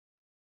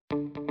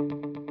Man,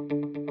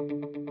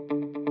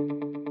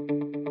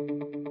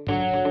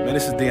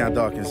 this is Deion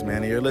Dawkins, man,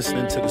 and you're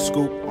listening to The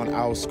Scoop on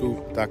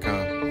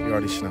OurScoop.com. You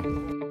already know.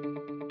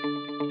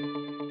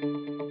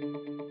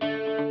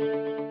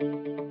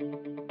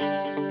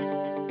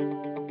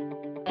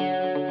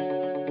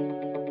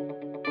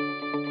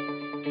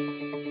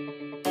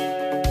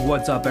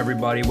 What's up,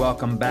 everybody?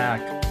 Welcome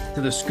back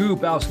to The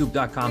Scoop,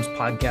 OurScoop.com's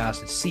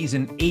podcast. It's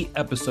Season 8,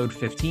 Episode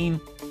 15.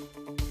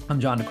 I'm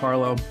John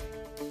DiCarlo,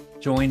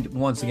 joined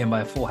once again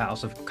by a full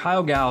house of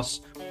Kyle Gauss,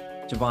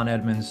 Javon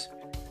Edmonds,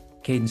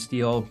 Caden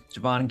Steele.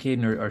 Javon and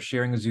Caden are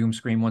sharing a Zoom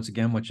screen once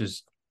again, which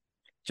is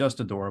just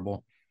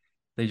adorable.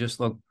 They just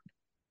look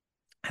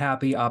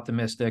happy,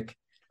 optimistic.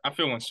 I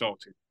feel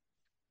insulted.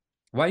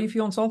 Why do you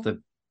feel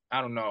insulted? I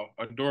don't know.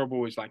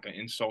 Adorable is like an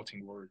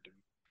insulting word.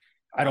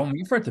 I don't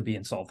mean for it to be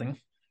insulting.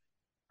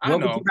 I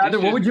know.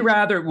 What would you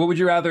rather? What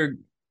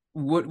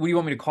do you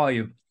want me to call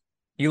you?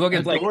 You look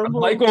at like a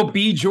Michael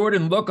B.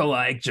 Jordan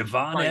lookalike,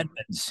 Javon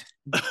Edmonds.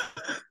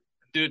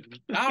 Dude,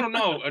 I don't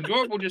know.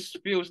 Adorable just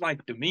feels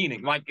like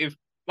demeaning. Like if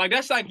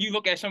that's like you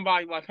look at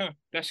somebody like,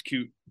 that's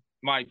cute.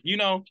 Like,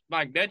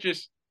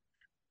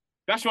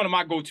 that's one of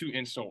my go-to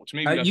insults.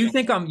 Maybe you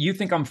think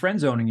I'm friend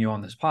zoning you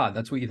on this pod.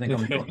 That's what you think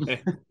I'm doing.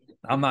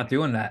 I'm not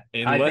doing that.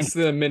 In less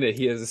than a minute,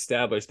 he has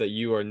established that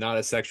you are not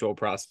a sexual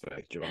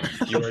prospect,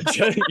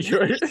 Javon.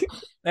 You're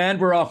and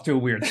we're off to a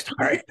weird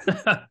start.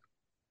 I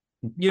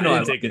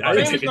didn't take it.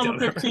 Famous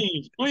number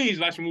 15. Please,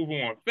 let's move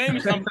on.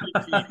 Famous number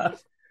 15.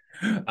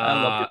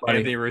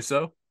 Anthony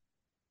Russo.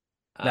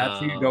 That's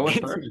who you go with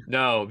first?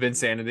 No,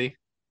 Vinsanity.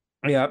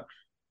 Yep.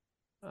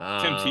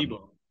 Tim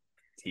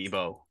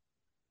Tebow.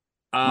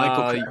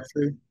 Michael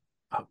Crabtree.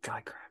 Oh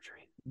God,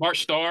 Crabtree. Bart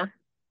Starr.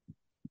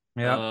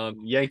 Yeah.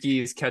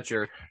 Yankees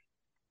catcher.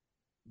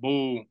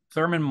 Boo.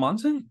 Thurman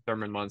Munson.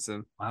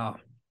 Wow.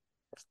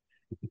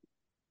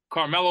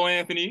 Carmelo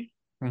Anthony.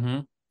 Mm-hmm.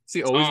 Is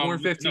he always worn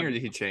 15 or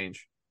did he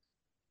change?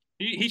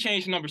 He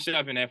changed to number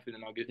 7 after the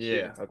Nuggets.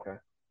 Yeah. Okay.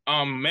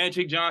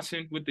 Magic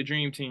Johnson with the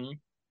Dream Team.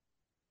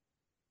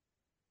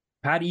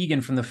 Pat Egan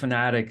from the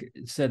Fanatic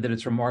said that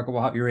it's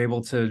remarkable how you're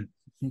able to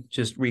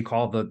just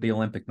recall the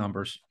Olympic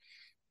numbers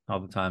all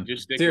the time.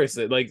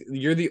 Seriously, like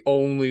you're the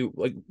only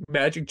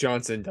Magic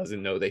Johnson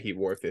doesn't know that he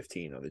wore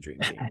 15 on the Dream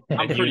Team.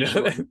 I'm pretty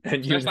sure.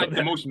 And that's like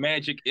the most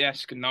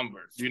Magic-esque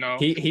number,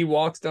 He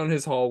walks down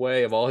his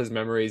hallway of all his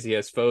memories. He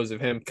has photos of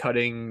him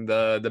cutting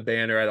the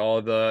banner at all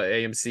the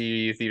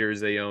AMC theaters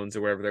they owns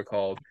or whatever they're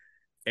called.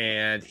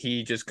 And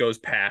he just goes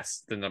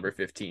past the number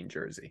 15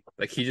 jersey.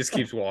 Like he just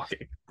keeps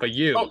walking. But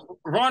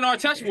Ron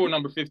Artest wore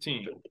number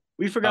 15.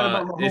 We forgot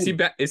about Mahomes. Is he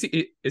back? Is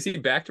he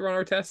back to Ron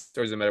Artest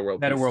or is it Meta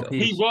World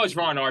Peace? He was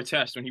Ron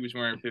Artest when he was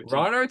wearing 15.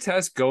 Ron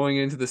Artest going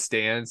into the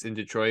stands in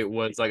Detroit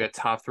was like a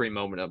top 3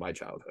 moment of my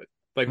childhood.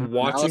 Like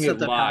watching it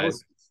live.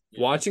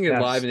 Watching it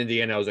live in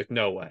Indiana, I was like,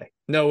 no way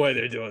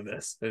they're doing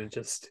this. And it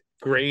just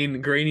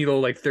grainy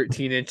little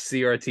 13-inch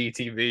CRT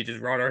TV,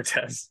 just Ron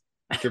Artest,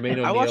 Jermaine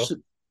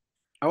O'Neal.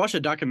 I watched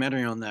a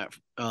documentary on that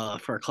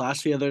for a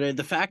class the other day.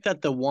 The fact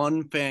that the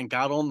one fan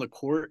got on the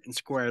court and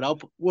squared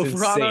up with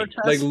Ron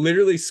Artest. Like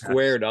literally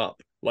squared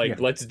up. Like,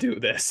 let's do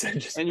this.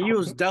 And he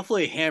was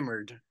definitely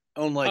hammered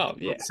on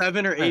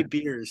 7 or 8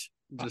 beers.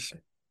 Just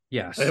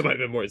yes. It might have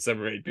been more than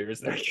 7 or 8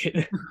 beers there.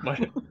 My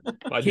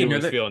dude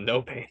was feeling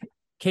no pain.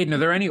 Caden, are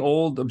there any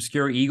old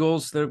obscure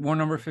Eagles that wore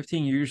number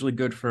 15? You're usually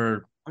good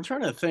for. I'm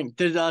trying to think.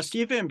 Did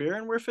Steve Van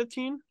Buren wear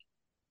 15?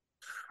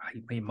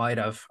 We might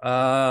have.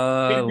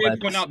 We did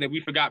point out that we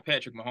forgot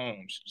Patrick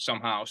Mahomes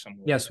somehow,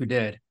 somewhere. Yes, we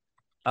did.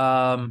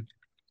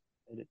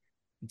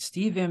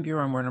 Steve Van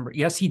Buren wear number?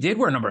 Yes, he did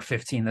wear number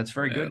 15. That's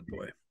very good.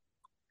 Boy.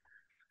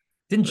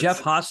 Didn't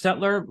Jeff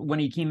Hostetler, when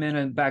he came in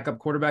and backup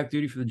quarterback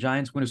duty for the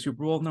Giants, win a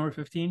Super Bowl with number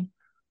 15?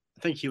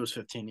 I think he was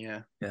 15.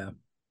 Yeah. Yeah.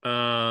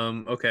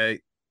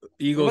 Okay.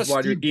 Eagles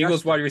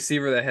wide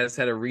receiver that has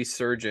had a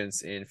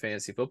resurgence in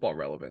fantasy football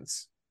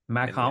relevance.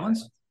 Matt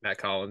Collins. Matt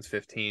Collins,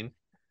 15.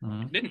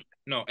 Mm-hmm.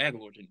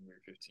 Aguilar didn't wear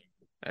 15.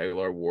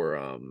 Aguilar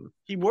wore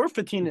he wore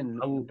 15 in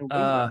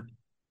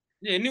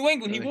New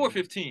England. He wore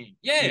 15.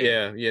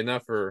 Yeah,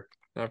 not for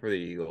the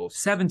Eagles.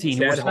 17.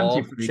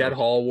 Chad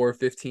Hall wore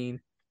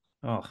 15.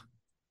 Oh,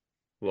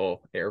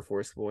 little Air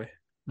Force boy.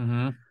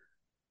 Mm-hmm.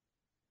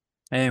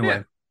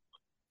 Anyway,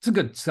 It's a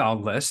good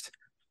solid list.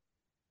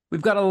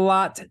 We've got a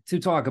lot to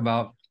talk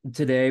about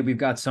today. We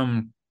have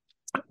a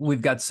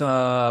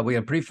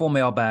pretty full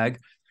mailbag.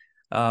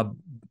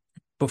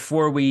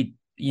 Before we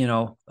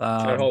Chad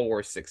Hall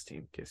wore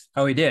 16.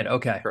 Oh, he did.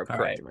 Okay.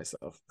 Correcting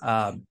myself.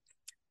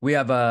 We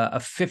have a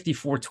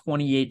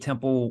 54-28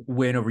 Temple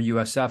win over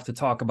USF to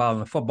talk about on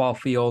the football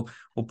field.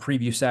 We'll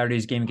preview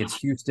Saturday's game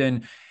against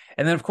Houston.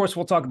 And then, of course,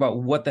 we'll talk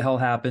about what the hell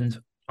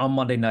happened on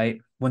Monday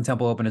night when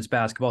Temple opened its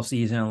basketball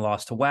season and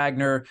lost to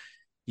Wagner.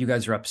 You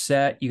guys are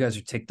upset. You guys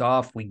are ticked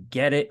off. We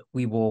get it.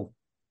 We will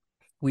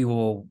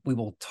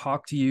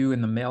talk to you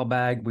in the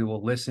mailbag. We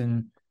will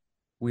listen.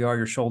 We are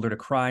your shoulder to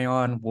cry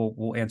on.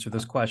 We'll answer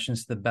those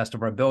questions to the best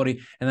of our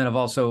ability. And then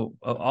also,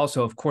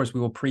 of course, we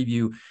will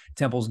preview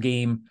Temple's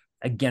game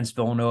against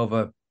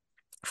Villanova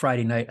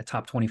Friday night, a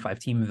top 25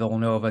 team in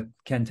Villanova.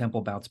 Can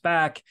Temple bounce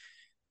back?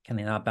 Can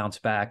they not bounce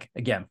back?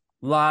 Again,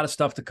 a lot of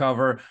stuff to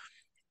cover.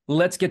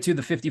 Let's get to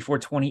the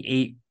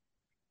 54-28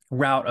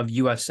 route of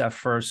USF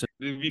first.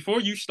 Before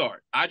you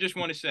start, I just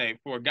want to say,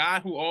 for a guy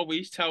who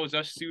always tells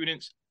us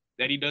students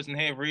that he doesn't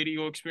have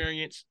radio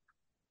experience,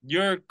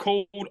 your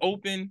cold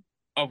open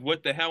of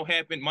what the hell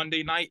happened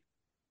Monday night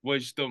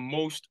was the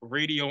most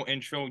radio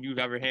intro you've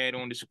ever had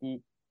on the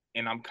Scoop,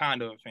 and I'm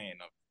kind of a fan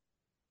of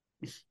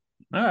it.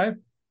 All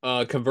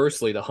right.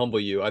 Conversely, to humble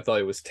you, I thought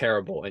it was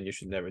terrible, and you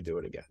should never do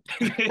it again.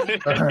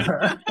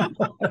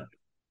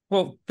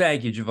 Well,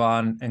 thank you,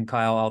 Javon and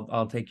Kyle.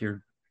 I'll take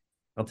your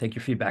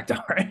feedback.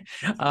 All right.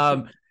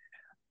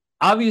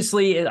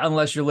 Obviously,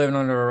 unless you're living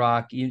under a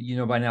rock, you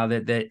know by now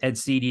that Ed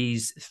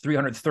Saydee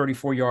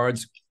 334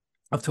 yards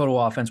of total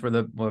offense were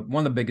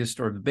one of the biggest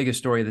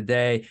story of the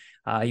day.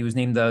 He was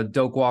named the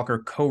Doak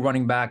Walker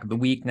co-running back of the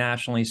week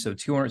nationally. So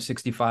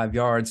 265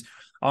 yards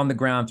on the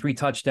ground, 3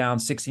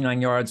 touchdowns,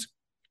 69 yards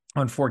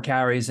on 4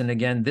 carries. And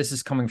again, this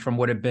is coming from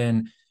what had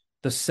been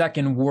the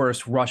second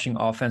worst rushing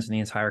offense in the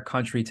entire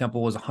country.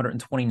 Temple was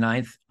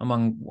 129th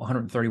among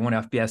 131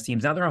 FBS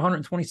teams. Now they're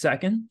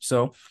 122nd.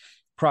 So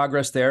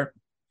progress there.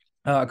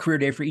 Career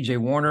day for EJ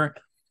Warner,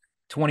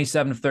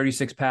 27 of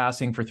 36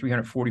 passing for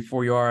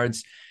 344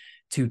 yards,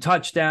 2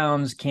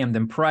 touchdowns.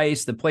 Camden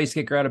Price, the place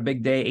kicker, had a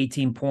big day,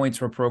 18 points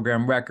for a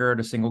program record,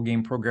 a single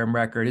game program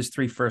record. His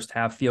 3 first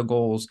half field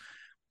goals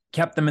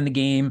kept them in the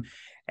game.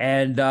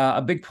 And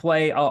a big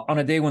play on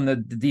a day when the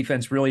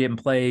defense really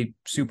didn't play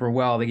super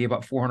well. They gave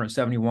up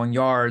 471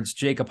 yards.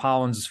 Jacob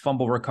Hollins'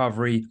 fumble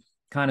recovery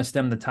kind of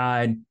stemmed the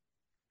tide.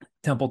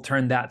 Temple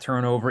turned that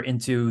turnover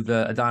into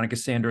the Adonicus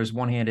Sanders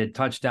one-handed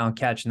touchdown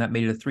catch, and that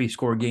made it a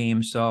 3-score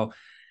game. So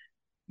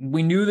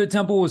we knew that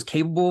Temple was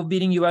capable of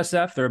beating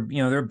USF.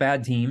 They're a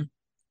bad team,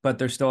 but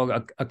they're still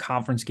a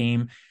conference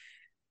game.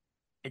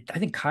 I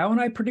think Kyle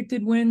and I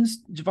predicted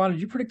wins. Javon,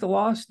 did you predict the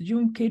loss? Did you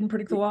and Caden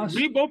predict the loss?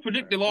 We both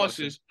predicted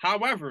losses.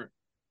 However,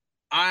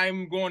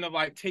 I'm going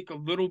to take a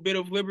little bit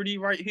of liberty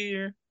right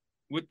here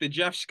with the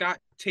Jeff Scott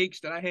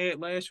takes that I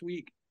had last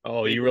week.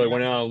 Oh, you really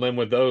went out on a limb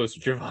with those,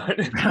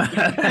 Javon.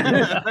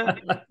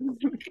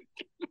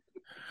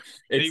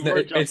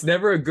 It's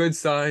never a good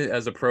sign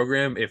as a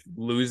program if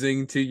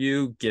losing to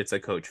you gets a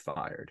coach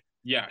fired.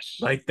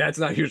 Yes. That's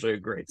not usually a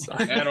great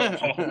sign. At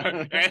all.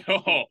 At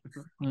all.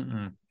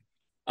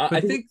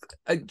 I think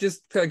I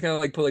just kind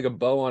of put a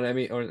bow on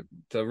or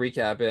to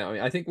recap it.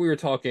 I think we were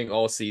talking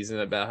all season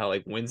about how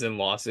wins and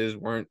losses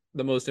weren't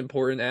the most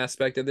important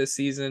aspect of this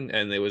season,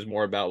 and it was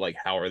more about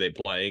how are they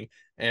playing.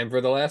 And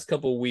for the last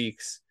couple of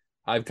weeks,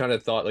 I've kind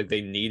of thought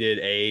they needed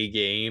a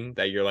game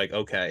that you're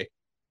okay,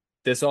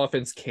 this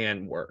offense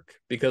can work,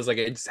 because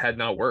it just had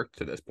not worked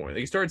to this point.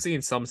 You started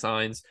seeing some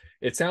signs.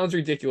 It sounds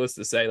ridiculous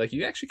to say,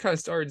 you actually kind of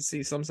started to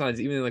see some signs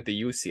even in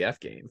the UCF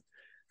game.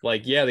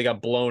 Yeah, they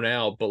got blown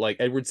out, but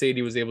Edward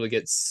Saydee was able to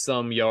get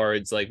some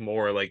yards,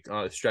 more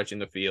stretching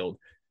the field.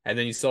 And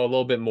then you saw a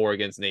little bit more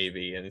against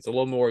Navy, and it's a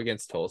little more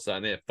against Tulsa,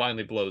 and then it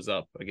finally blows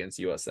up against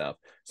USF.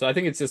 So I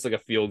think it's just a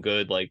feel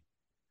good,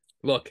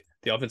 look,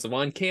 the offensive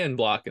line can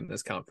block in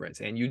this conference,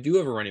 and you do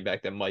have a running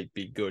back that might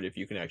be good if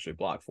you can actually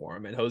block for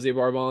him. And Jose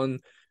Barbon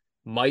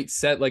might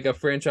set a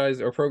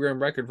franchise or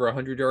program record for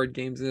 100-yard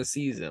games in a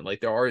season.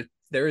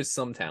 There is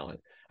some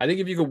talent. I think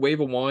if you could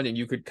wave a wand and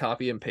you could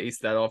copy and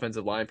paste that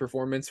offensive line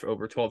performance for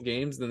over 12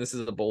 games, then this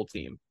is a bowl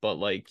team. But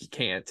you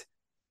can't,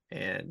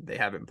 and they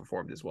haven't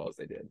performed as well as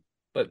they did.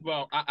 But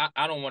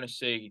I don't want to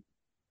say,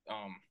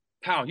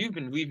 Kyle, you've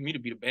been leaving me to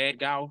be the bad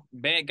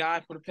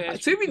guy for the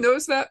past. See, we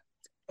noticed that.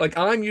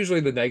 I'm usually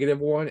the negative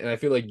one, and I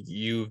feel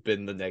you've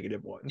been the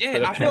negative one.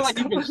 Yeah, I feel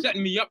you've been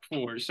setting me up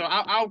for it. So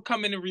I'll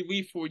come in and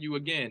relief for you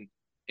again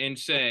and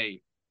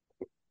say,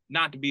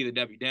 not to be the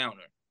Debbie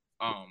Downer.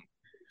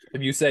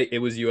 If you say it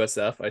was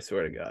USF, I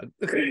swear to God.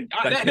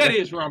 That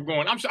is where I'm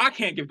going. I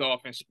can't give the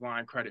offensive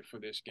line credit for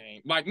this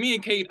game. Me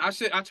and Kate, I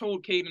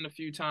told Caden a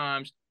few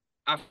times.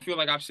 I feel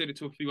I've said it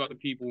to a few other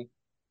people.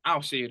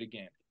 I'll say it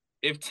again.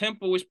 If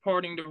Temple is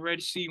parting the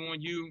Red Sea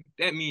on you,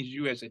 that means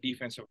you as a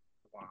defensive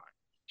line.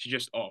 It's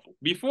just awful.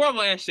 Before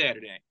last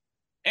Saturday,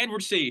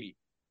 Edward Saydee,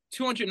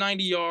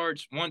 290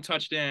 yards, 1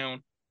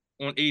 touchdown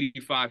on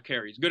 85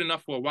 carries. Good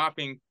enough for a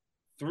whopping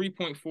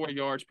 3.4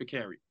 yards per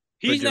carry.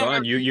 But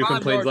John, you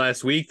complained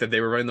last week that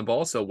they were running the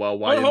ball so well.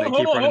 Why didn't they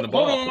keep running the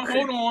ball?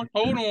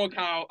 Hold on,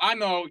 Kyle. I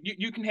know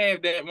you can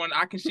have that one.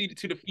 I conceded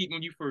to defeat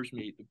when you first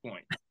made the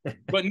point.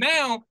 But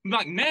now,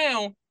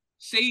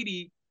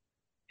 Saydee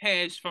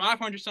has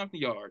 500-something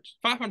yards,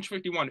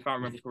 551 if I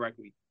remember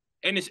correctly,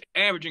 and it's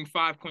averaging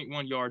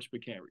 5.1 yards per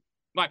carry.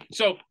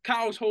 So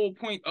Kyle's whole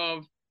point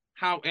of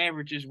how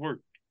averages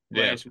work,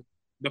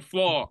 the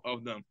flaw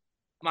of them,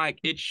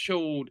 it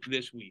showed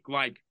this week.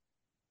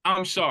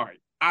 I'm sorry.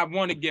 I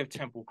want to give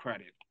Temple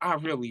credit. I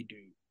really do.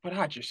 But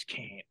I just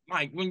can't.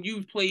 When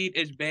you've played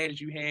as bad as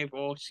you have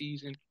all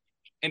season,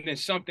 and then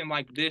something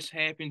like this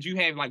happens, you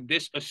have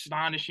this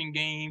astonishing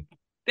game,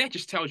 that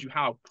just tells you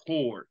how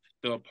poor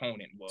the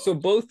opponent was. So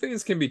both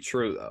things can be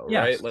true, though,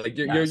 yes. right?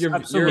 You're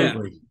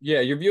absolutely.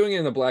 You're viewing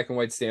it in a black and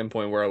white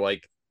standpoint where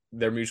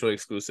they're mutually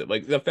exclusive.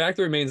 Like the fact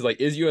remains, like,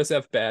 is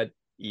USF bad?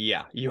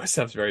 Yeah,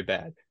 USF's very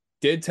bad.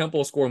 Did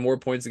Temple score more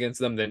points against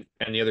them than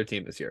any other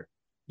team this year?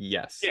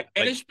 Yes. Yeah,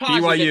 and like, it's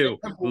positive BYU,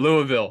 that Temple,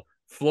 Louisville,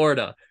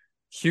 Florida,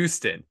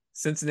 Houston,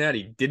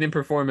 Cincinnati didn't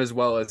perform as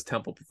well as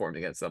Temple performed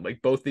against them.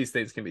 Like both these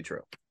things can be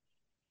true.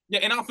 yeah,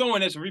 and I'll throw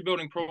in as a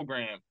rebuilding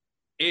program,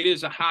 it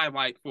is a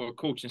highlight for a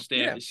coaching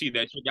staff to see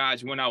that you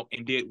guys went out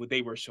and did what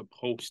they were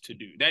supposed to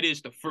do. That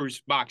is the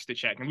first box to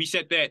check. And we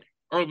said that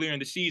earlier in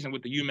the season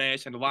with the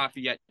UMass and the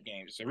Lafayette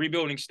games. A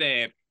rebuilding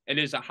staff, it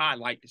is a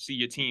highlight to see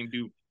your team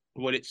do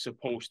what it's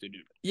supposed to do.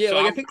 Yeah,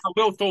 so like, I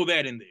will throw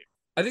that in there.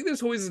 I think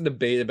there's always a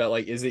debate about,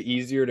 like, is it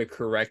easier to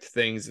correct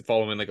things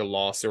following like a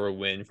loss or a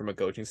win from a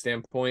coaching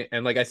standpoint?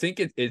 And like, I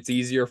think it's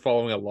easier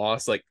following a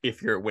loss, like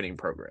if you're a winning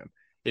program.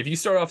 If you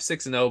start off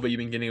 6-0, but you've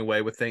been getting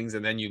away with things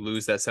and then you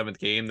lose that 7th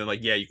game, then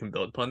like, yeah, you can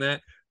build upon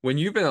that. When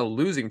you've been a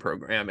losing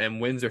program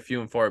and wins are few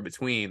and far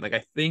between, like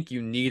I think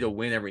you need a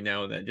win every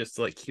now and then just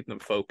to like keep them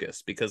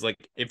focused. Because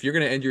like if you're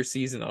gonna end your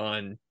season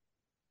on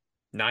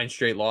 9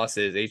 straight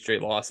losses, 8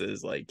 straight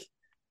losses, like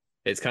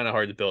it's kind of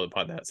hard to build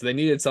upon that. So they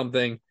needed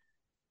something.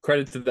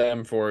 Credit to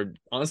them for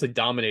honestly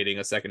dominating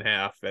a second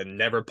half and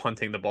never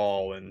punting the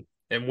ball and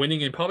winning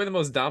in probably the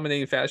most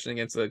dominating fashion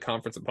against a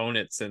conference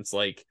opponent since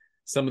like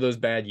some of those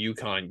bad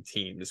UConn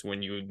teams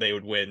when they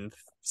would win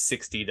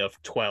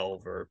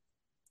 60-12 or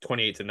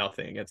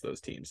 28-0 against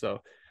those teams.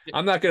 So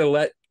I'm not going to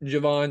let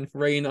Javon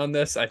reign on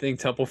this. I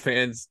think Temple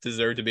fans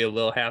deserve to be a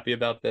little happy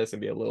about this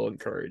and be a little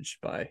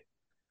encouraged by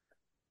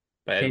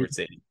Edward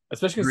Saydee,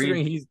 especially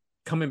considering he's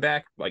coming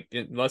back. Like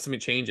unless something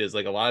changes,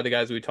 like a lot of the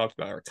guys we talked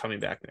about are coming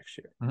back next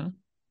year. Mm-hmm.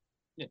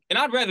 Yeah. And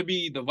I'd rather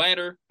be the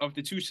latter of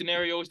the two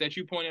scenarios that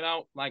you pointed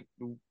out, like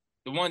the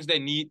ones that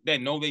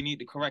know they need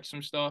to correct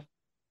some stuff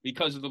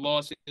because of the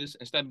losses,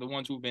 instead of the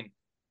ones who've been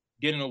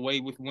getting away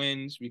with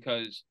wins,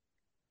 because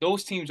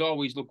those teams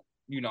always look,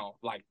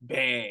 like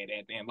bad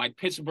at them. Like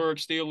Pittsburgh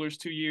Steelers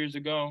 2 years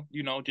ago,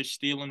 just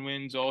stealing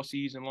wins all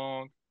season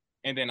long.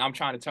 And then I'm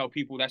trying to tell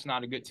people that's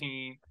not a good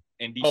team.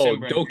 In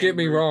December, don't get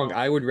me wrong.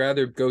 I would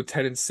rather go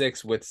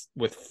 10-6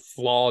 with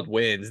flawed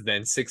wins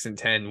than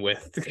 6-10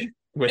 with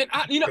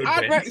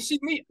I'd rather see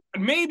me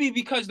maybe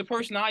because the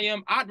person I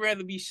am, I'd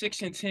rather be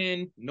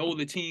 6-10, know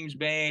the team's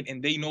bad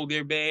and they know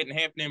they're bad and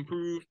have to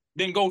improve,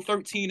 than go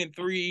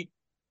 13-3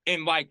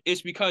 and like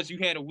it's because you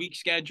had a weak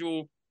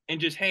schedule and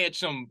just had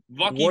some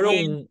lucky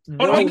win.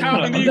 Let me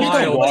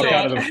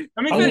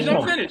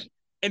finish.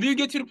 And then you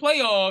get to the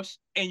playoffs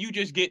and you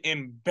just get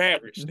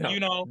embarrassed. I'm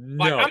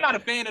not a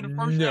fan of the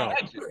first round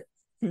exit.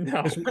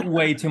 No, there's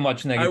way too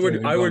much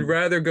negativity. I would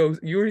rather go.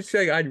 You were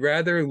saying I'd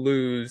rather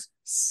lose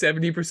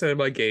 70% of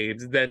my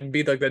games than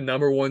be like the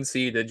number 1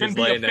 seed and just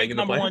lay an egg in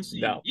the playoffs.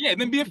 No. Yeah,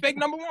 then be a fake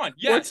number 1.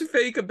 Yeah. What's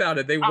fake about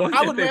it?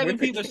 I would rather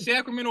be the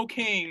Sacramento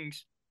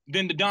Kings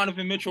than the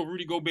Donovan Mitchell,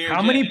 Rudy Gobert.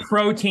 How many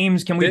pro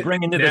teams can we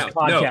bring into this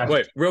podcast? No,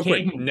 wait, real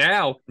quick.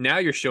 Now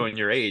you're showing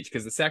your age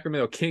because the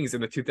Sacramento Kings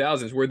in the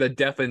 2000s were the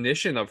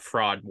definition of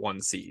fraud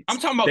 1 seeds. I'm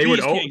talking about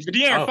these Kings, the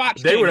De'Aaron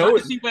Fox Kings, not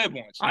the C-Web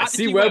ones.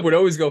 C-Web would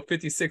always go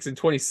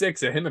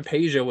 56-26, and him and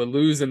Peja would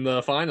lose in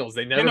the finals.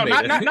 They never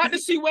made it. Not the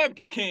C-Web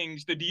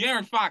Kings, the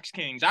De'Aaron Fox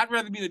Kings. I'd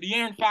rather be the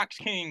De'Aaron Fox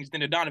Kings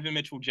than the Donovan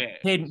Mitchell Jazz.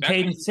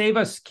 Caden, save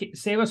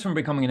us from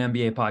becoming an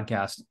NBA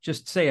podcast.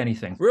 Just say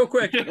anything. Real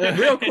quick.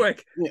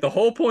 The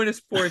whole point of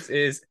sports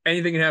is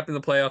anything can happen in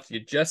the playoffs. You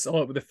just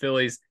saw it with the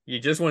Phillies. You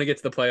just want to get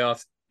to the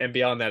playoffs, and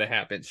beyond that, it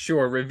happens.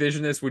 Sure,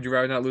 revisionist, would you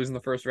rather not lose in the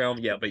first round?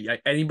 Yeah, but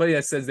anybody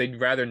that says they'd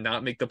rather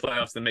not make the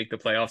playoffs than make the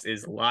playoffs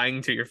is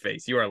lying to your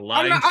face. You are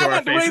lying to our faces. I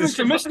want the Ravens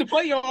to miss the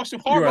playoffs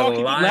if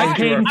Harbaugh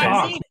can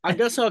I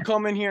guess I'll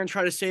come in here and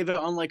try to save it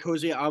unlike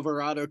Jose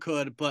Alvarado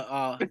could, but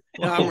I'm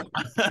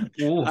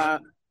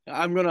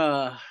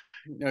gonna...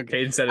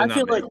 Caden said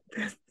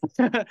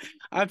it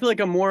I feel like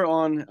I'm more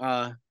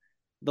on...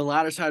 the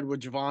latter side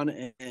with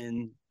Javon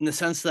in the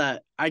sense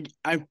that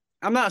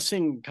I'm not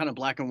seeing kind of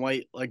black and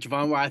white like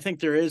Javon, where I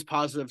think there is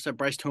positives that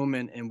Bryce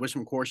Tillman and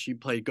Wisham Corsi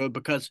played good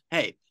because,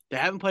 hey, they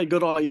haven't played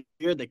good all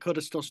year. They could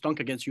have still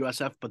stunk against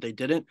USF, but they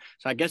didn't.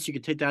 So I guess you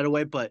could take that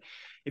away. But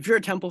if you're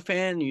a Temple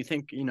fan and you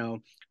think,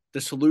 the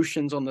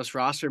solutions on this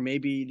roster,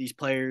 maybe these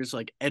players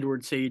like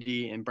Edward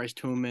Saydee and Bryce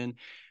Tillman,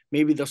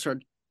 maybe they'll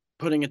start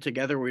putting it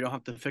together where we don't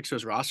have to fix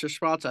those roster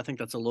spots. I think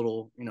that's a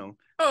little,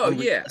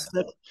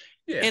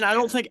 yeah. And I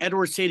don't think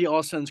Edward Saydee all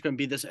of a sudden is going to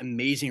be this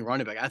amazing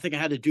running back. I think I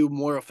had to do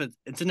more of it.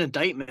 It's an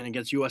indictment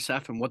against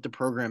USF and what the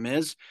program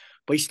is,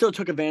 but he still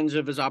took advantage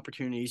of his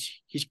opportunities.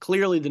 He's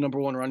clearly the number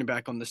 1 running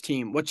back on this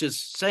team, which is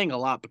saying a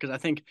lot because I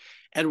think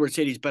Edward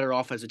Saydee is better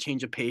off as a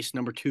change of pace,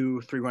 number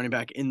 2, 3 running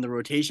back in the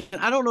rotation.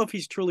 I don't know if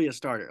he's truly a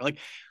starter.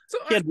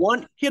 He had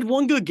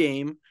one good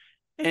game.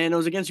 And it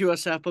was against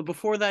USF, but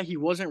before that, he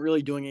wasn't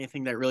really doing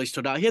anything that really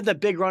stood out. He had that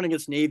big run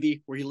against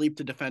Navy where he leaped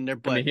a defender,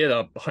 but he had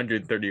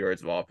 130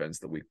 yards of offense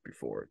the week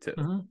before too.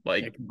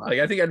 Mm-hmm.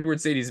 I think Edward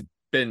Sadie's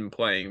been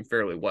playing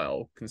fairly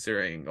well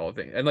considering all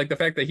things, and the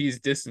fact that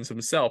he's distanced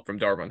himself from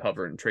Darvon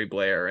Hubbard and Trey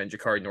Blair and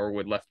Jakari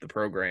Norwood left the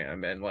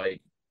program, and And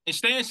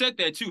Stan said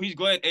that too. He's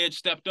glad Ed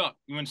stepped up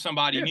when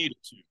somebody needed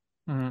to.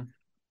 Mm-hmm.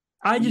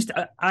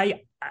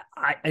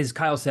 as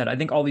Kyle said, I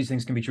think all these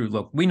things can be true.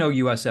 Look, we know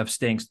USF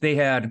stinks. They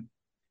had,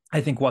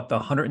 I think, the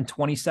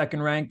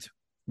 122nd ranked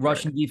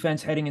rushing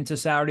defense heading into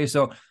Saturday.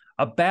 So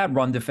a bad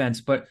run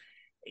defense, but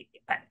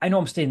I know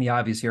I'm stating the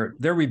obvious here.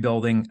 They're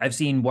rebuilding. I've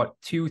seen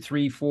 2,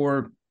 3,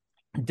 4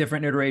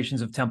 different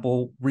iterations of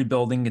Temple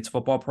rebuilding its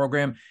football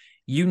program.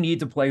 You need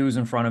to play who's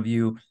in front of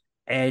you,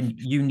 and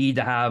you need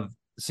to have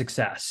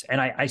success.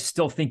 And I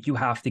still think you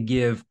have to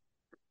give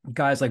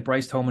guys like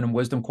Bryce Tolman and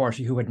Wisdom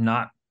Quarshie, who had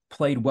not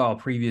played well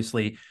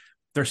previously,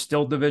 they're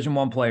still Division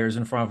I players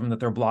in front of them that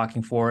they're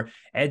blocking for.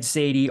 Ed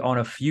Saydee on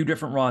a few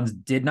different runs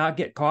did not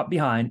get caught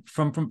behind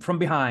from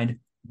behind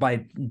by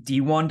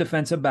D1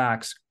 defensive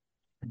backs.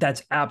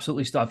 That's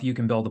absolutely stuff you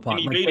can build upon.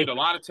 And he evaded a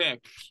lot of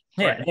tackles.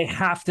 Yeah, right.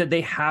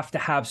 They have to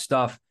have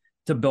stuff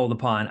to build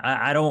upon.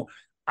 I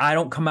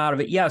don't come out of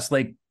it. Yes,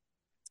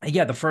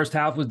 the first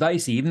half was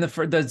dicey. Even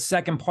the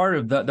second part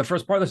of the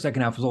first part of the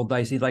second half was all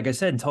dicey. Like I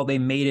said, until they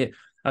made it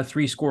a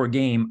 3-score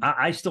game.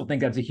 I still think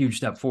that's a huge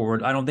step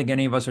forward. I don't think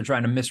any of us are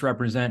trying to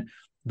misrepresent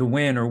the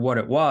win or what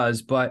it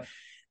was, but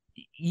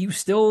you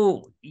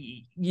still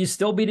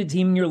beat a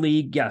team in your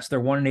league. Yes,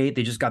 they're 1-8.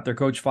 They just got their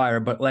coach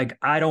fired, but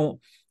I don't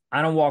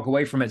walk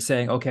away from it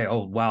saying, okay,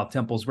 oh wow,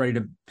 Temple's ready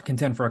to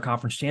contend for a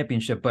conference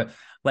championship. But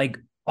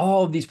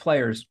all of these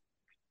players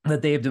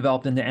that they have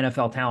developed into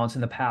NFL talents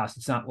in the past,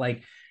 it's not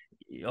like,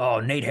 oh,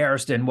 Nate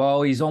Hairston,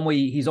 well, he's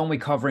only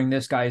covering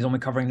this guy, he's only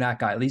covering that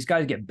guy. These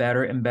guys get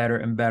better and better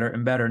and better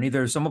and better. And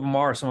either some of them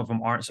are, some of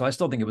them aren't. So I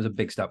still think it was a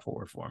big step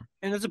forward for him.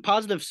 And it's a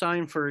positive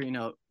sign for,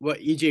 what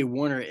EJ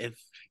Warner, if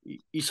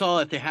you saw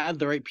if they have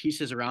the right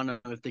pieces around him,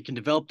 if they can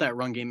develop that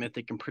run game, if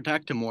they can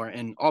protect him more,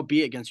 and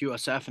albeit against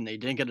USF, and they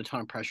didn't get a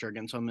ton of pressure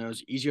against him, it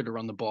was easier to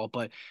run the ball,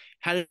 but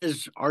had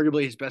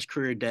arguably his best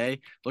career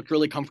day, looked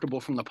really comfortable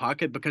from the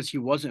pocket because he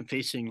wasn't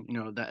facing,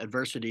 that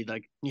adversity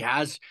like he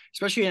has,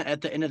 especially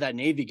at the end of that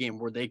Navy game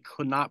where they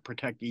could not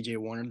protect EJ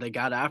Warner. They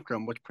got after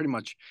him, which pretty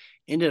much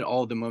ended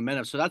all the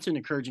momentum. So that's an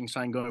encouraging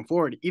sign going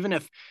forward. Even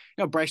if,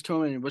 Bryce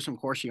Tolman and Wisdom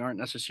Quarshie aren't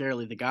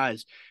necessarily the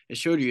guys, it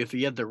showed you if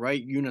you have the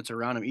right units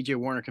around him, EJ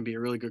Warner can be a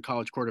really good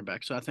college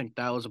quarterback. So I think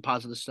that was a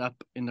positive step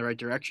in the right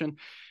direction.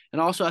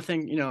 And also, I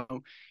think,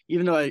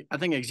 even though I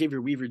think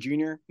Xavier Weaver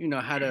Jr.,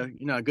 had a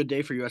good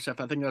day for USF,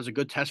 I think that was a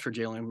good test for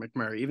Jalen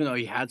McMurray. Even though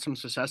he had some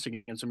success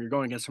against him, you're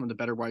going against some of the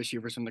better wide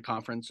receivers in the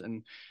conference.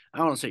 And I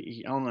don't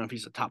know if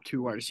he's a top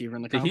 2 wide receiver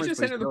in the conference. Did he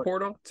just enter the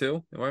portal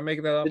too? Am I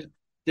making that up?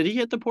 Did he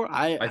hit the portal?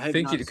 I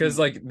think because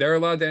they're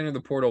allowed to enter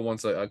the portal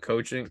once a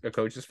coach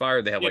is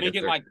fired. They have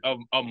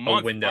a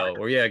month window,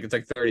 or it's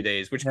 30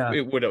 days, which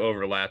it would have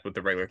overlapped with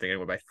the regular thing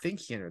anyway. But I think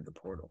he entered the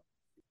portal.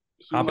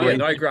 I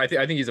agree. I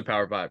think he's a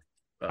Power 5.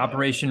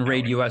 Operation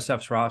Raid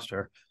USF's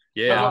roster.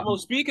 Yeah. Well,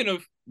 speaking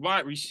of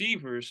wide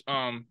receivers,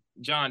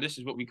 John, this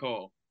is what we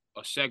call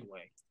a segue.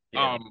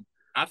 Yeah.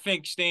 I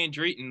think Stan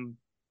Drayton,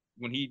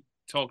 when he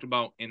talked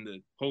about in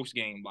the post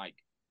game,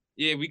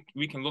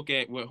 we can look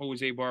at what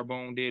Jose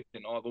Barbone did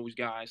and all those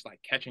guys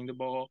catching the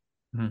ball,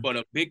 but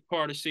a big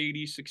part of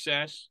Saydee's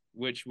success,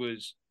 which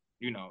was,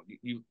 you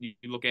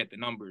look at the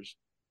numbers,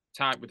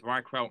 tied with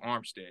Rycrout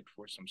Armstead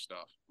for some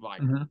stuff.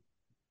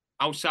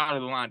 Outside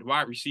of the line, the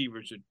wide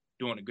receivers are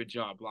doing a good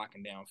job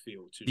blocking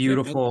downfield too.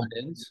 Beautiful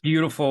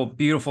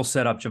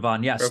setup,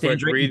 Javon. Yes,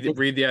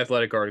 read the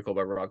Athletic article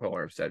by Rycrout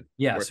Armstead.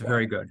 Yes,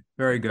 very good.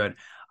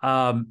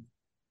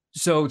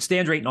 So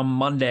Stan Drayton on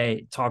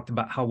Monday talked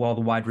about how well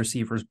the wide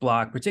receivers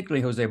block,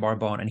 particularly Jose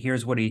Barbone. And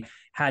here's what he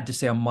had to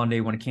say on Monday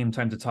when it came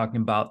time to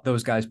talking about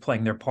those guys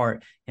playing their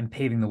part in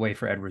paving the way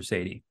for Edward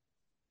Saydee.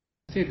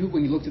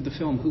 When you looked at the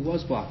film, who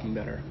was blocking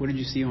better? What did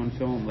you see on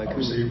film? Our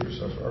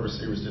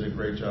receivers did a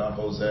great job.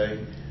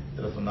 Jose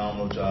did a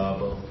phenomenal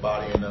job of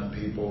bodying up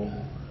people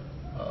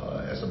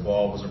as the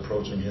ball was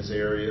approaching his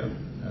area.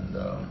 And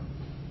I'll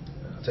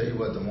tell you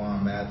what,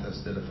 DeJuan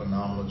Mathis did a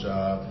phenomenal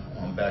job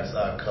on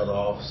backside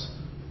cutoffs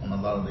on a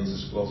lot of these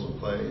explosive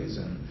plays.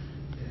 And,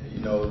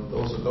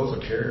 those are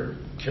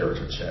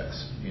character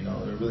checks.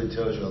 It really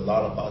tells you a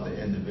lot about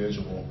the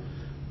individual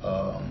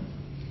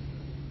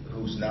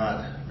who's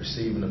not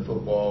receiving the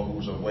football,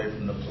 who's away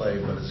from the play,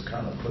 but is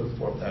kind of putting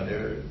forth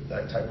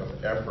that type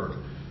of effort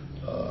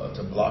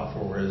to block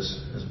for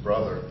his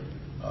brother.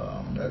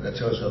 That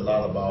tells you a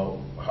lot about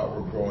how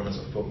we're growing as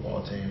a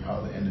football team,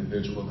 how the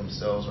individual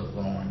themselves are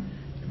growing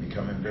and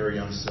becoming very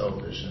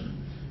unselfish. And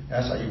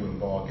that's how you win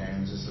ball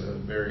games. It's a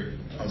very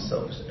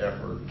unselfish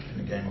effort in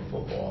the game of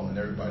football, and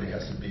everybody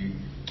has to be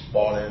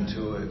bought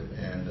into it.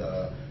 And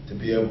to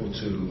be able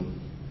to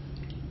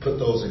put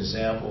those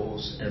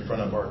examples in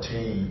front of our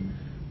team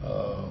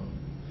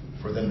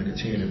for them to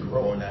continue to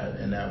grow in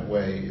that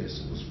way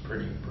was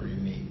pretty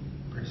neat,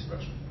 pretty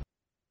special.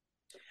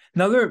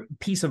 Another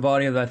piece of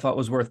audio that I thought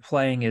was worth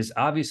playing is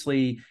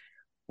obviously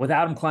with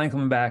Adam Klein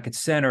coming back at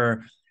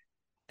center,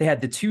 they had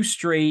the 2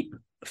 straight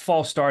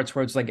false starts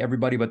where it's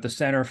everybody but the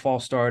center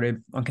false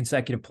started on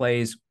consecutive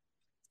plays.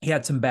 He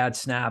had some bad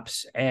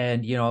snaps,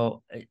 and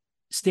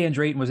Stan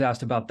Drayton was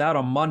asked about that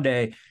on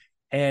Monday,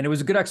 and it was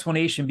a good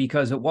explanation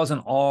because it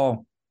wasn't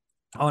all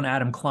on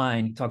Adam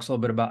Klein. He talks a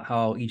little bit about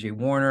how EJ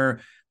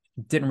Warner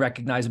didn't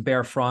recognize a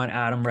bare front.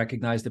 Adam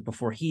recognized it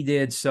before he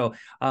did. So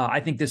I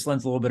think this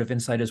lends a little bit of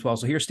insight as well.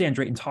 So here's Stan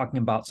Drayton talking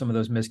about some of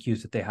those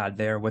miscues that they had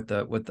there with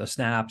the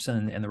snaps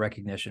and the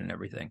recognition and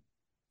everything.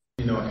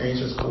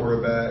 Anxious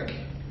quarterback.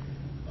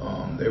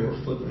 They were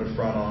flipping the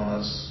front on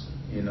us,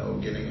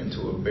 getting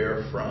into a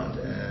bare front.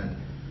 And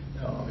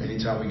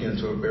anytime we get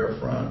into a bare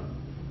front,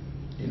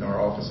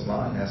 our offensive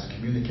line has to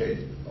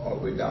communicate all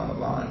the way down the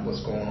line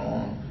what's going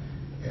on.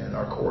 And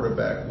our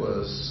quarterback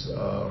was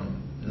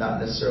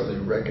not necessarily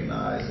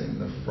recognizing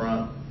the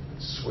front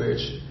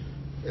switch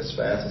as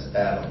fast as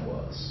Adam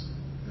was.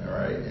 All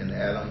right, and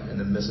Adam, in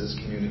the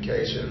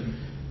miscommunication,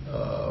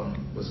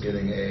 was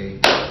getting a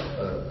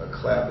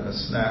clap and a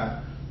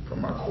snap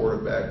from our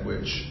quarterback,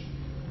 which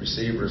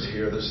receivers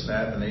hear the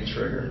snap and they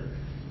trigger.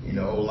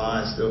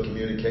 O-line still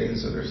communicating,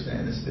 so they're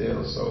standing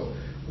still. So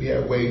we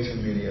had way too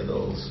many of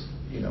those.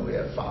 We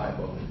had 5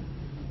 of them.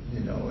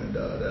 And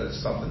that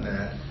is something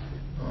that,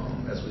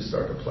 as we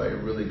start to play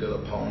really good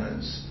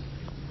opponents,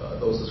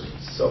 those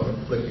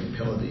self-inflicting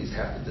penalties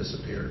have to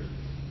disappear.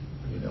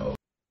 All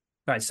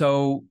right.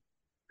 So,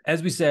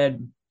 as we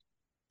said,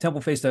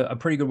 Temple faced a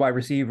pretty good wide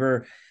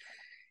receiver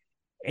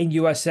in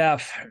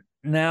USF.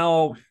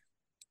 Now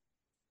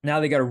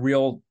they got a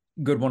real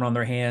good one on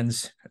their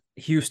hands.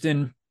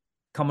 Houston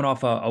coming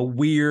off a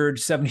weird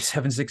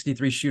 77-63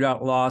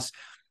 shootout loss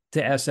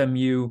to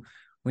SMU.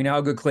 We know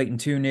how good Clayton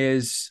Tune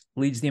is,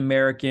 leads the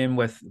American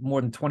with more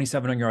than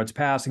 2,700 yards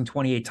passing,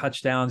 28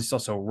 touchdowns. He's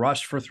also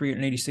rushed for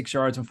 386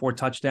 yards and 4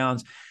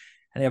 touchdowns.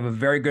 And they have a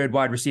very good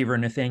wide receiver,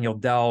 Nathaniel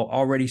Dell,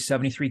 already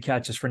 73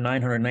 catches for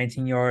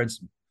 919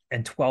 yards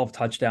and 12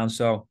 touchdowns.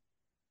 So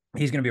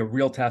he's going to be a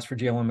real test for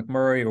Jalen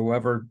McMurray or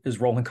whoever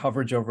is rolling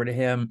coverage over to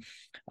him.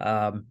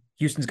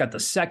 Houston's got the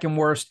second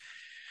worst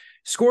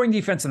scoring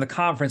defense in the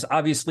conference.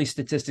 Obviously,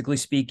 statistically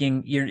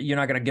speaking, you're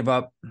not going to give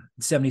up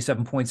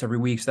 77 points every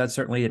week, so that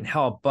certainly didn't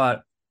help,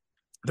 but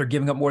they're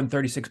giving up more than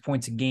 36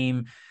 points a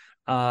game.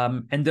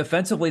 And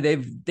defensively,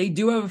 they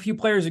do have a few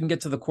players who can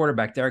get to the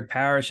quarterback. Derek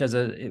Parrish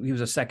he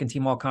was a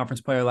second-team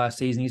all-conference player last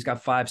season. He's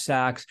got 5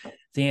 sacks.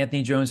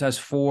 Anthony Jones has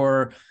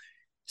 4.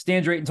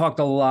 Stan Drayton talked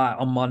a lot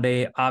on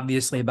Monday,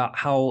 obviously, about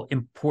how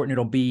important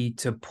it'll be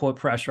to put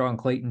pressure on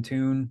Clayton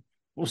Tune.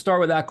 We'll start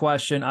with that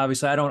question.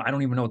 Obviously, I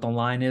don't even know what the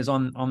line is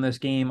on this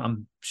game.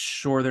 I'm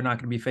sure they're not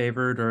going to be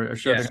favored or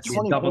sure they're going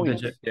to be double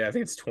digit. Yeah, I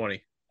think it's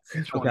 20.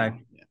 Okay.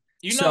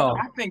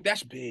 I think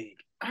that's big.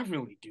 I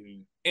really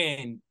do.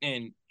 And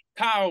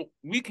Kyle,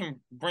 we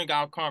can bring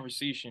our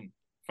conversation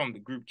from the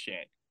group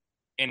chat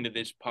into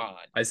this pod.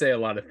 I say a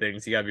lot of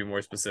things. You got to be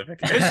more specific.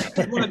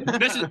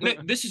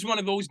 This is one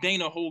of those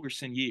Dana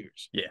Holgerson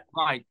years. Yeah.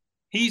 Like,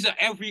 he's an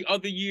every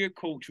other year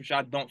coach, which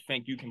I don't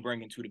think you can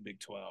bring into the Big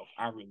 12.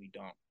 I really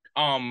don't.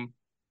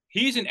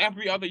 He's an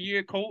every other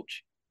year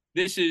coach.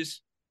 This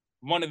is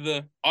one of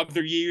the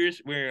other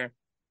years where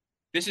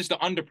this is the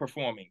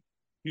underperforming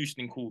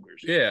Houston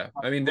Cougars. Yeah.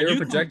 I mean, they were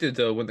projected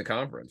to win the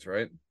conference,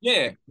 right?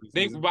 Yeah.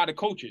 They were by the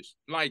coaches.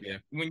 Like,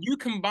 when you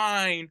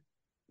combine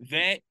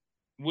that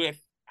with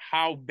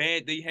how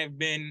bad they have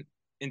been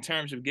in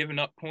terms of giving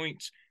up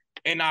points,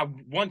 and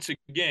once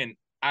again,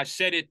 I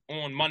said it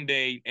on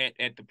Monday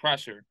at the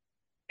presser,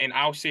 and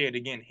I'll say it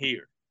again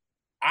here.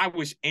 I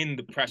was in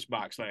the press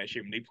box last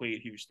year when they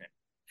played Houston.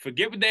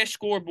 Forget what that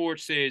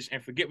scoreboard says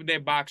and forget what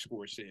that box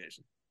score says.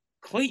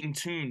 Clayton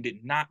Tune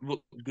did not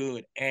look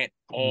good at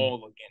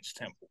all against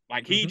Temple.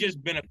 Like, he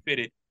just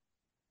benefited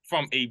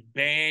from a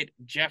bad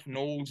Jeff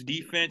Knowles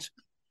defense.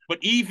 But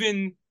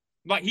even,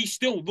 like, he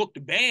still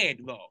looked bad,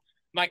 though.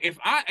 Like, if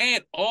I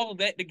add all of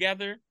that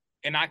together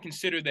and I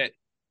consider that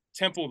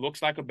Temple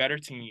looks like a better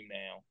team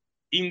now,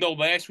 even though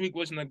last week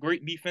wasn't a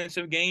great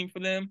defensive game for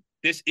them,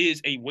 this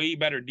is a way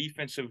better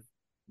defensive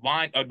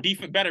line,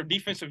 better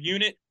defensive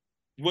unit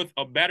with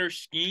a better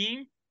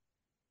scheme.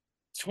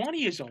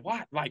 20 is a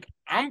lot. Like,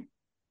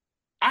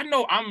 I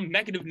know I'm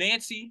negative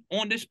Nancy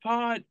on this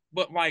pod,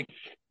 but like,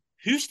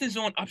 Houston's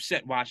on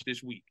upset watch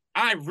this week.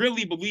 I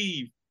really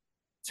believe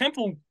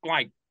Temple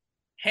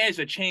has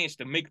a chance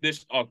to make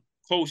this a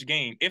close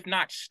game, if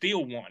not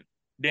steal one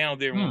down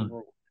there on the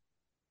road.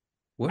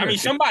 I mean,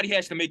 somebody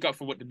has to make up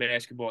for what the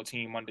basketball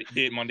team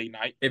did Monday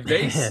night. If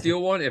they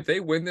steal one, if they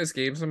win this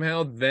game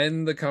somehow,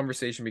 then the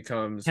conversation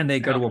becomes... Can they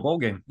go to a bowl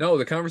game? No,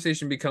 the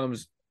conversation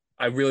becomes,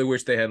 I really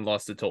wish they hadn't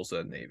lost to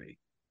Tulsa and Navy.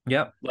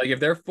 Yep. Like, if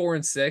they're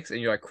 4-6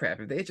 and you're like, crap,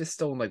 if they had just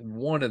stolen like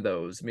one of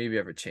those, maybe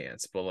have a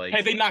chance. But like...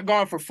 Had they not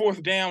gone for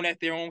 4th down at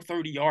their own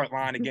 30-yard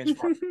line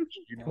against Rutgers,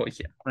 Well,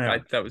 yeah.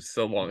 That was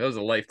so long. That was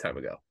a lifetime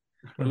ago.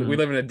 We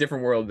live in a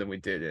different world than we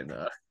did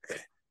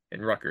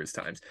in Rutgers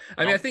times.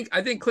 I mean,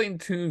 I think Clayton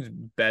Tune's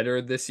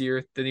better this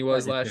year than he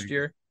was last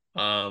year.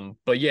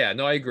 But yeah,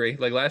 no, I agree.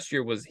 Like, last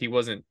year he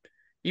wasn't,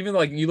 even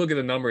like you look at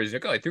the numbers,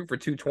 like, oh, he threw for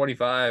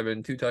 225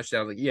 and 2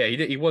 touchdowns. Like, yeah,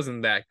 he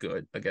wasn't that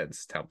good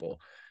against Temple.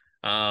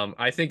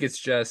 I think it's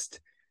just,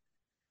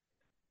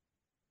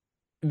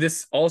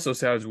 this also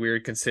sounds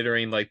weird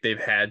considering like they've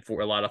had a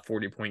lot of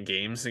 40-point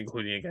games,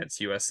 including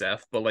against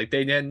USF, but like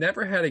they had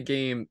never had a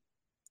game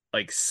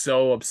like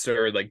so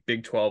absurd, like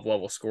Big 12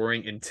 level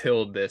scoring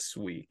until last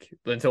week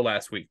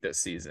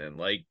this season.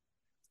 Like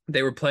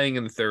they were playing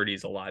in the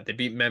 30s a lot. They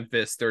beat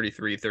Memphis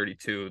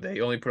 33-32. They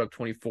only put up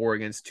 24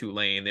 against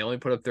Tulane. They only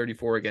put up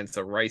 34 against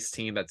a Rice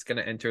team that's going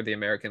to enter the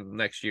American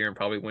next year and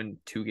probably win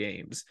 2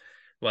 games.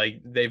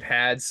 Like they've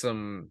had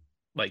some,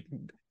 like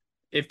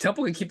if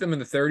Temple can keep them in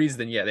the 30s,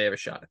 then yeah, they have a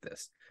shot at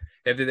this.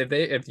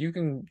 If you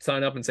can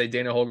sign up and say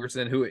Dana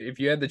Holgorsen, who, if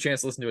you had the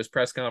chance to listen to his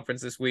press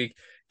conference this week,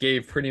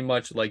 gave pretty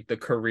much like the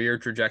career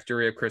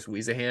trajectory of Chris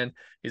Wiesehan.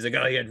 He's like,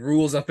 oh, he had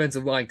rules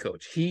offensive line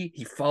coach.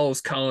 He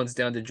follows Collins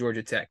down to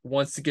Georgia Tech,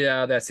 wants to get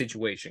out of that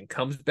situation,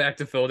 comes back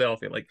to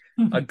Philadelphia. Like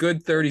a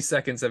good 30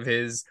 seconds of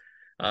his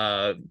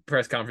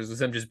press conference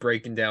was him just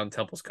breaking down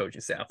Temple's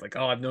coaching staff. Like,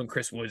 oh, I've known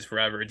Chris Woods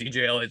forever.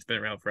 DJ Elliott's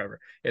been around forever.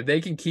 If they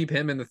can keep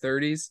him in the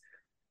 30s,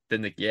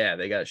 then yeah,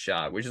 they got a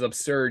shot, which is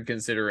absurd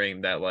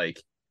considering that,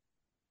 like,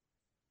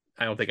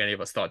 I don't think any of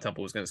us thought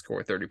Temple was going to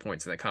score 30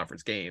 points in that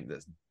conference game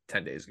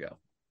 10 days ago.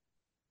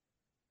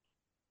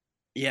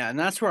 Yeah, and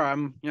that's where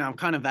I'm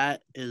kind of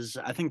at, is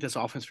I think this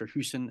offense for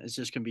Houston is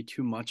just going to be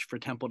too much for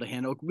Temple to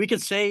handle. We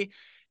could say,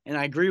 and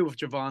I agree with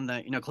Javon,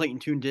 that, Clayton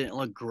Tune didn't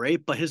look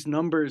great, but his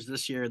numbers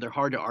this year, they're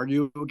hard to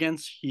argue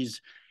against. He's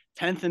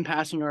 10th in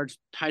passing yards,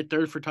 tied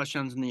 3rd for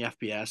touchdowns in the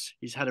FBS.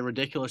 He's had a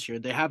ridiculous year.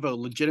 They have a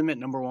legitimate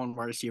number 1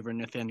 wide receiver,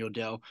 Nathaniel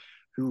Dell,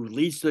 who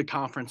leads the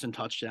conference in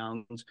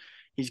touchdowns.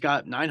 He's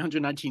got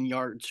 919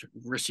 yards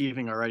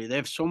receiving already. They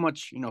have so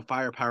much,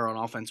 firepower on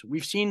offense.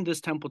 We've seen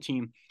this Temple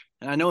team,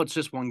 and I know it's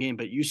just one game,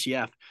 but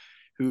UCF,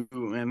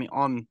 when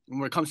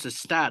it comes to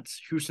stats,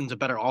 Houston's a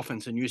better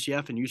offense than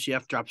UCF, and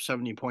UCF dropped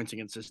 70 points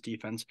against this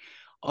defense.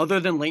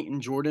 Other than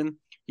Leighton Jordan,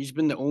 he's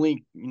been the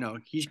only,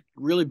 he's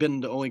really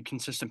been the only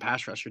consistent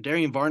pass rusher.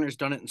 Darian Varner's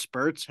done it in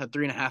spurts, had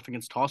 3.5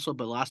 against Tulsa,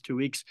 but last 2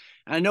 weeks,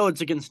 and I know it's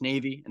against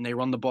Navy and they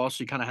run the ball,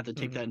 so you kind of have to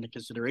take that into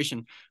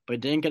consideration, but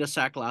didn't get a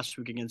sack last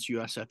week against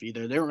USF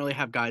either. They don't really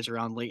have guys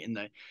around Leighton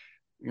that,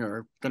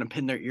 are going to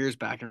pin their ears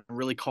back and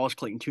really cause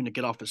Clayton Tune to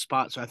get off his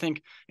spot. So I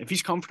think if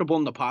he's comfortable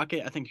in the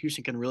pocket, I think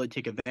Houston can really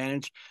take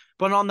advantage.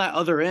 But on that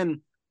other end,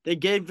 they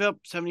gave up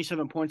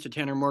 77 points to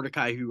Tanner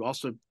Mordecai, who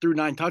also threw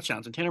 9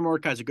 touchdowns. And Tanner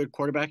Mordecai is a good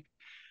quarterback,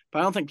 but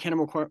I don't think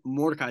Tanner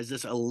Mordecai is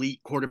this elite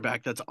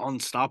quarterback that's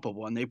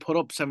unstoppable. And they put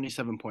up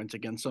 77 points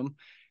against them.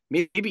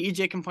 Maybe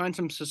EJ can find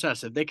some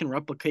success. If they can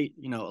replicate,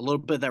 a little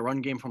bit of that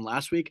run game from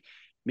last week,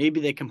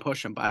 maybe they can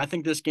push them. But I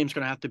think this game's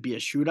going to have to be a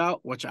shootout,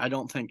 which I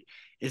don't think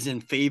is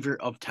in favor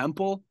of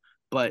Temple.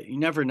 But you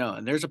never know.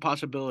 And there's a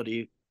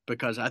possibility,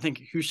 because I think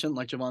Houston,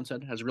 like Javon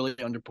said, has really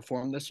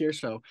underperformed this year.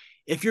 So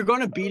if you're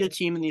going to beat a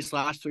team in these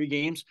last 3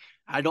 games,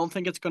 I don't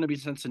think it's going to be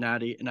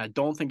Cincinnati, and I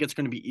don't think it's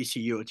going to be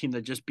ECU, a team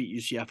that just beat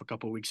UCF a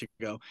couple of weeks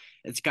ago.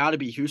 It's got to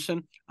be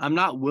Houston. I'm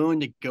not willing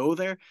to go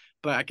there,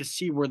 but I can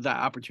see where that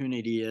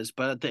opportunity is.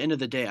 But at the end of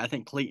the day, I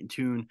think Clayton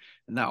Tune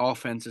and that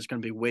offense is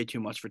going to be way too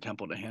much for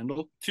Temple to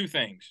handle. 2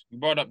 things. You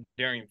brought up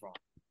Darian Vaughn.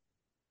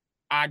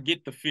 I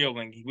get the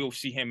feeling we'll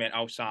see him at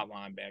outside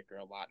linebacker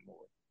a lot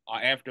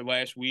more. After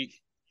last week.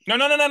 No,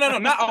 not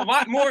a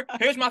lot more.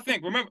 Here's my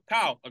thing. Remember,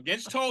 Kyle,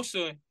 against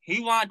Tulsa,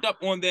 he lined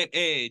up on that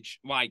edge,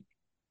 like,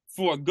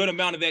 for a good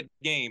amount of that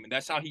game, and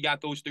that's how he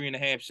got those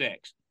 3.5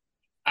 sacks.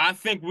 I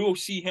think we'll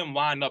see him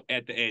line up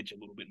at the edge a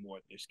little bit more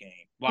this game.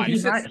 Like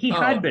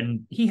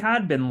he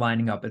had been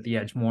lining up at the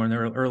edge more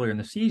earlier in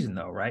the season,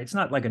 though, right? It's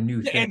not like a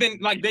new thing. And then,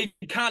 like, they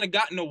kind of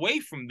gotten away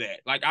from that.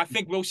 Like, I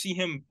think we'll see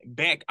him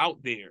back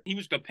out there. He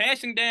was the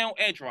passing down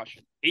edge rusher.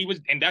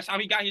 And that's how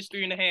he got his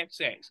 3.5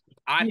 sacks.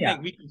 I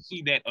think we can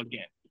see that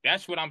again.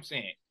 That's what I'm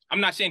saying.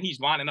 I'm not saying he's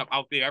lining up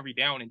out there every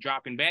down and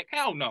dropping back.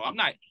 Hell no. I'm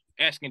not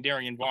asking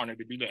Darian Varner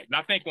to do that. And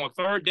I think on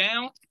 3rd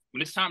down,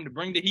 when it's time to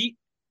bring the heat,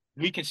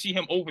 we can see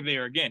him over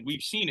there again.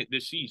 We've seen it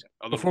this season.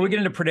 Before we get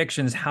into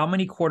predictions, how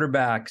many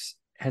quarterbacks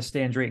has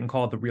Stan Drayton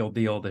called the real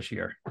deal this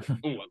year?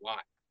 A lot.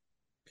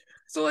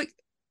 So, like,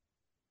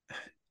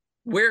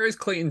 where is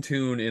Clayton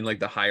Tune in, like,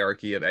 the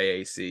hierarchy of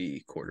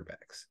AAC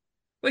quarterbacks?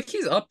 Like,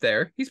 he's up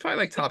there. He's probably,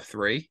 like, top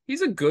 3.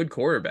 He's a good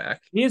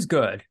quarterback. He is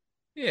good.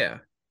 Yeah.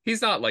 He's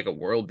not like a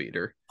world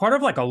beater. Part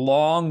of like a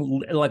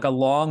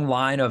long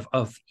line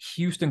of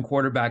Houston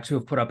quarterbacks who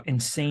have put up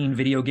insane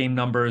video game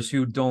numbers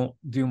who don't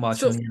do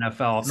much in the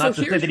NFL. Not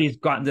to say that he's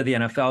gotten to the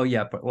NFL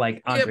yet, but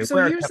like Andre so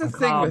here's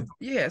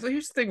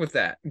the thing with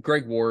that.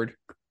 Greg Ward,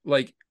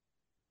 like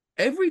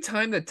every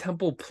time that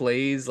Temple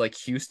plays like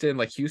Houston,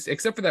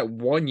 except for that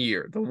 1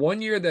 year, the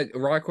 1 year that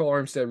Rockwell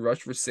Armstead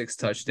rushed for 6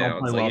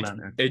 touchdowns, like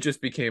it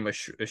just became a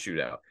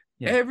shootout.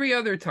 Yeah. Every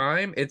other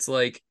time, it's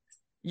like,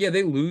 yeah,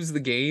 they lose the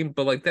game,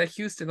 but like that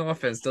Houston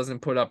offense doesn't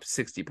put up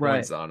 60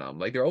 points on them.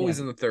 Like they're always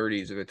in the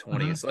 30s or the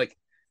 20s. Like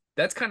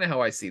that's kind of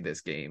how I see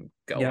this game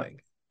going.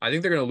 Yeah. I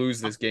think they're going to lose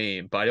this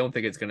game, but I don't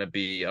think it's going to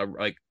be a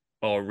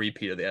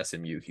repeat of the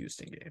SMU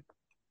Houston game.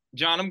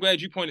 John, I'm glad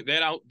you pointed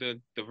that out,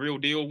 the real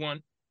deal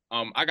one.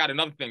 I got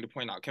another thing to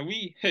point out. Can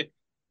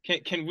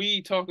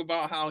we talk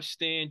about how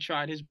Stan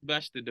tried his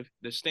best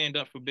to stand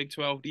up for Big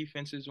 12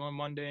 defenses on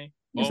Monday?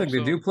 It's like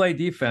they do play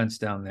defense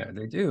down there.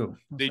 They do.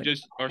 They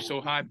just are so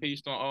high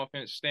paced on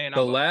offense.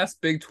 The last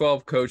Big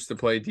 12 coach to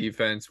play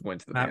defense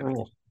went to the Matt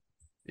Rule.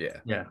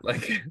 Yeah.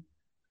 Like,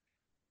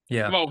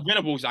 yeah. Well,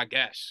 Venables, I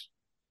guess.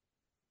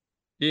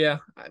 Yeah,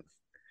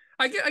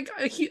 I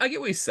get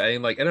what he's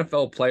saying. Like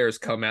NFL players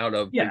come out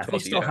of Big Yeah. They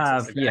 12 still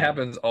defenses. have, Like, that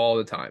happens all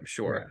the time, Yeah.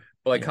 sure.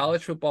 But like Yeah.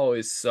 college football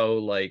is so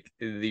like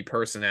the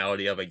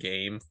personality of a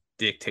game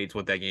dictates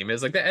what that game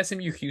is. Like the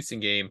SMU Houston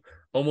game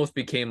almost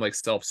became like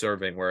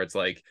self-serving, where it's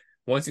like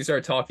once you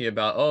start talking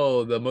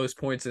about the most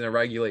points in a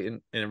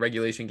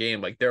regulation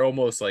game, like they're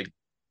almost like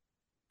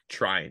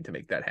trying to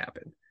make that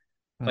happen.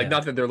 Like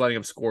not that they're letting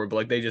them score, but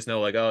like they just know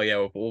like, oh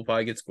yeah, we'll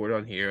probably get scored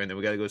on here, and then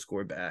we got to go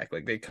score back.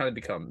 Like they kind of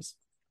becomes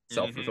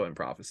self-fulfilling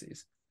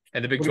prophecies,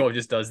 and the Big 12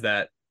 just does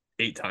that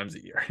 8 times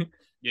a year.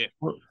 Yeah.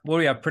 What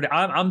do you have?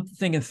 I'm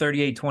thinking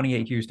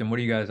 38-28 Houston. What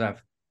do you guys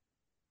have?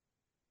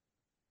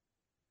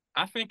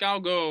 I think I'll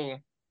go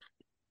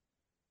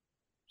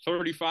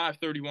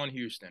 35-31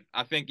 Houston.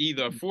 I think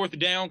either a fourth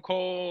down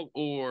call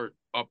or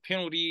a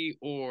penalty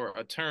or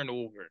a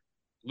turnover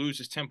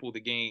loses Temple the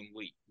game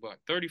late. But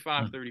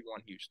 35-31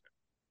 Houston.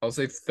 I'll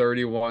say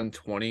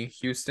 31-20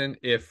 Houston.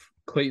 If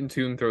Clayton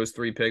Tune throws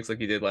 3 picks like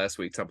he did last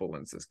week, Temple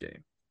wins this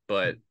game.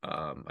 But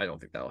I don't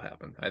think that'll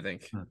happen. I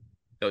think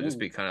it'll just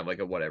be kind of like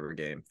a whatever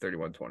game,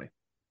 31-20.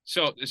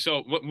 So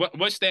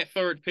what's that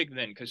third pick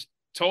then? Because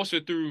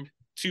Tulsa threw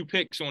 2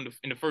 picks in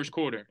the first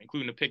quarter,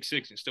 including the pick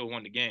 6, and still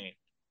won the game.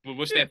 But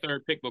what's that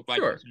third pick look like?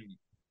 Sure.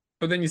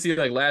 But then you see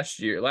like last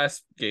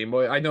game,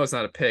 well, I know it's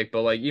not a pick,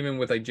 but like even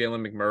with like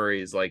Jalen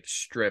McMurray's like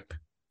strip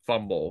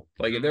fumble,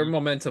 like they're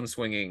momentum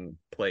swinging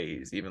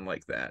plays, even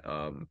like that.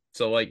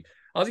 So like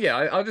I'll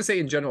just say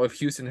in general, if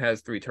Houston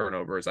has 3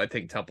 turnovers, I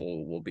think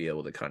Temple will be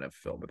able to kind of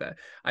fill with that.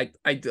 I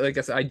like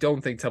I said, I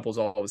don't think Temple's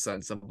all of a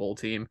sudden some bowl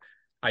team.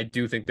 I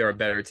do think they're a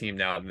better team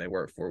now than they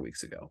were 4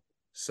 weeks ago.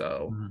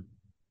 So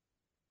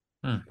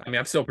I mean,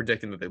 I'm still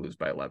predicting that they lose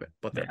by 11,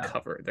 but they're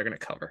going to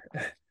cover.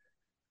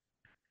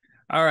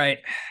 All right,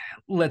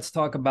 let's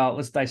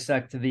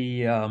dissect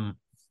the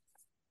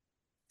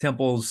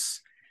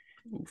Temple's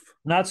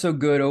not so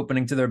good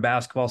opening to their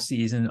basketball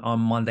season on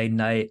Monday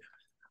night.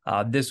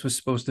 This was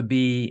supposed to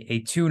be a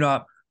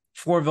tune-up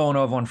for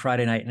Villanova on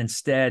Friday night, and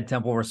instead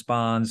Temple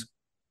responds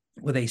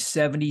with a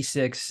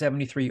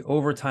 76-73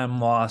 overtime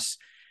loss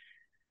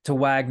to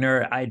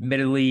Wagner.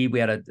 Unfortunately, we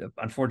had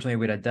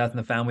a death in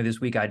the family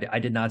this week. I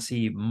did not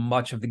see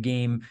much of the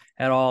game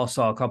at all.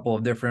 Saw a couple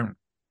of different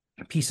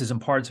pieces and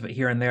parts of it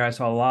here and there. I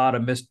saw a lot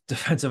of missed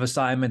defensive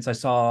assignments. I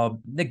saw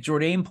Nick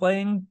Jourdain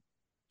playing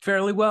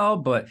fairly well,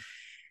 but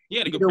he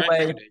had a good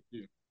practice today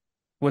too.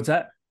 What's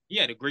that? He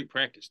had a great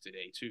practice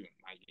today too.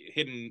 Like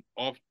hitting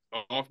off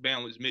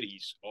balance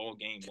middies all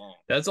game long.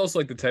 That's also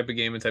like the type of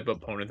game and type of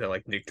opponent that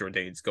like Nick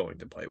Jourdain's going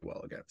to play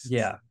well against.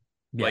 Yeah.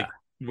 Like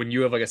when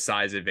you have like a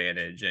size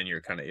advantage and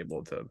you're kind of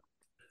able to,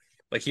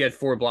 like he had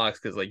 4 blocks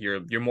because like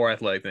you're more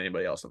athletic than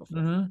anybody else on the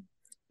floor.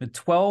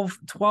 12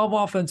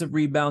 offensive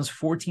rebounds,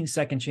 14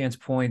 second chance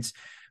points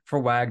for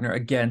Wagner.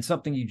 Again,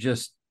 something you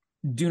just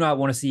do not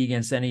want to see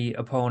against any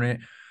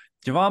opponent.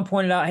 Javon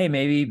pointed out, hey,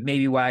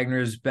 maybe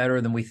Wagner's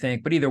better than we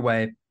think. But either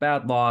way,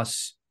 bad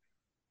loss.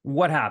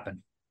 What happened?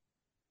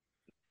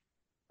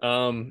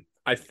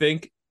 I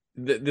think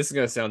this is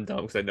going to sound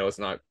dumb because I know it's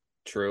not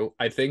true.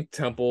 I think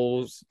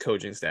Temple's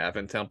coaching staff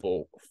and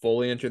Temple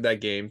fully entered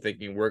that game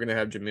thinking we're going to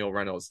have Jameel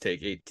Reynolds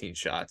take 18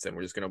 shots and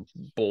we're just going to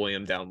bully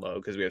him down low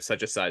because we have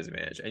such a size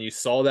advantage. And you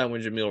saw that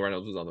when Jameel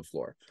Reynolds was on the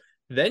floor.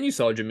 Then you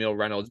saw Jameel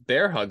Reynolds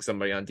bear hug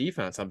somebody on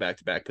defense on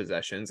back-to-back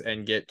possessions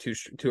and get two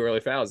early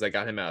fouls that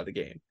got him out of the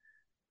game.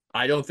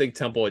 I don't think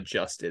Temple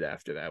adjusted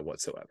after that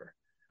whatsoever.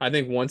 I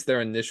think once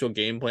their initial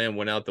game plan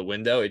went out the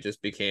window, it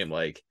just became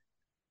like,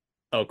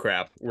 oh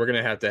crap, we're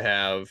going to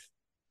have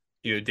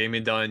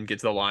Damian Dunn get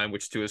to the line,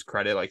 which to his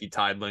credit, like he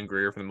tied Lynn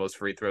Greer for the most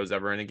free throws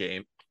ever in a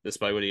game,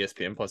 despite what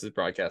ESPN plus his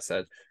broadcast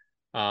said.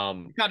 He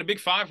got a Big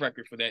 5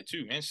 record for that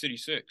too, and City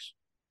 6.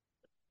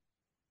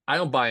 I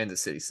don't buy into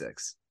City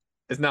 6.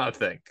 It's not a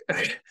thing.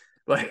 It's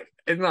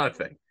not a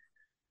thing.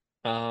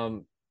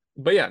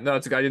 But yeah, no, I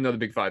didn't know the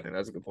Big 5 thing.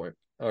 That's a good point.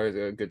 Or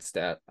a good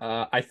stat.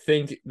 I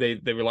think they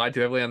relied too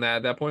heavily on that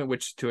at that point,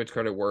 which to its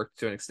credit worked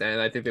to an extent.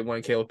 I think they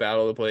wanted Caleb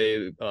Battle to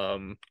play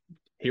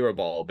hero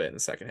ball a bit in the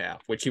second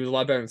half, which he was a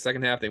lot better in the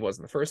second half than he was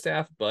in the first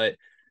half. But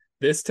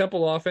this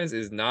Temple offense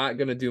is not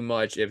going to do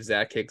much if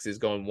Zach Hicks is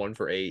going 1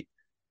 for 8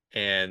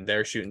 and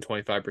they're shooting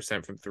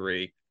 25% from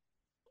 3.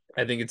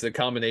 I think it's a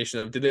combination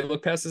of, did they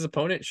look past his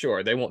opponent?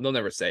 Sure. They'll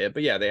never say it,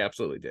 but yeah, they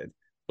absolutely did.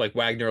 Like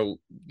Wagner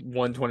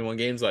won 21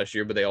 games last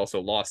year, but they also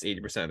lost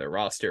 80% of their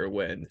roster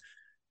when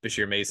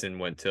Bashir Mason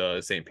went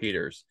to St.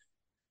 Peter's.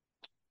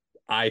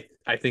 I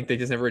think they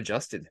just never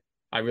adjusted.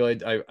 I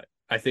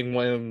think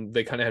when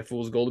they kind of had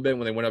fool's gold a bit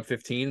when they went up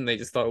 15, they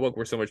just thought, look,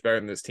 we're so much better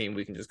than this team.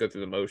 We can just go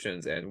through the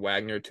motions. And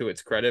Wagner, to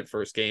its credit,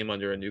 first game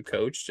under a new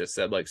coach, just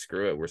said, like,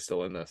 screw it. We're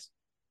still in this.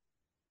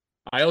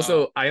 I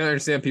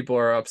understand people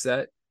are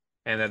upset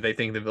and that they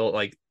think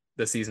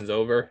the season's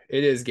over.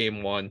 It is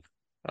game 1.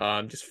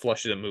 Just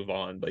flush it and move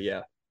on. But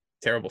yeah,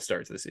 terrible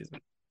start to the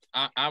season.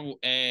 I will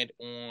add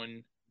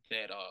on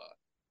that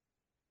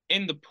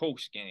in the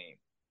post game,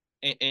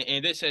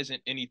 and this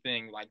isn't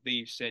anything like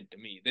they've said to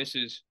me. This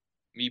is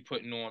me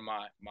putting on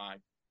my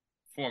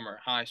former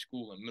high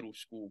school and middle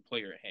school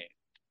player hat.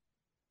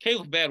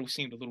 Caleb Battle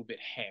seemed a little bit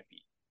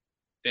happy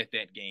that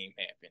game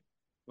happened.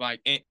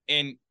 Like,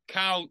 and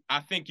Kyle, I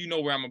think you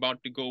know where I'm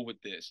about to go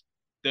with this.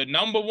 The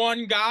number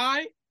one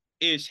guy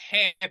is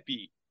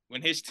happy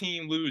when his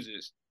team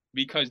loses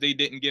because they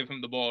didn't give him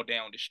the ball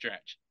down the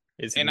stretch.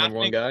 Is he the number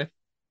one guy?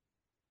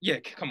 Yeah,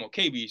 come on.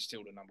 KB is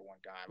still the number one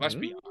guy. Let's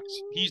be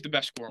honest. He's the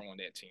best scorer on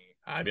that team.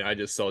 I mean, I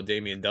just saw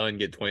Damian Dunn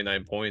get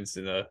 29 points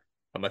in a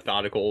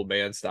methodical old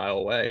man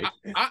style way.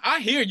 I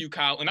hear you,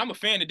 Kyle, and I'm a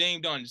fan of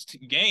Dame Dunn's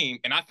game,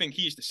 and I think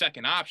he's the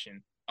second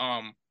option.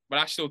 But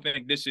I still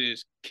think this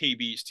is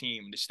KB's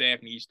team. The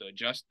staff needs to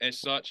adjust as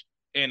such.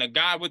 And a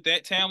guy with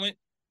that talent,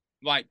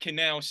 like, can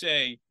now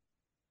say,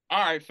 all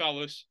right,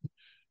 fellas,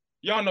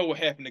 y'all know what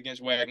happened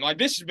against Wagner. Like,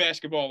 this is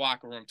basketball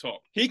locker room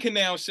talk. He can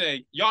now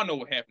say, y'all know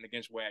what happened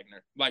against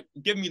Wagner. Like,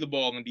 give me the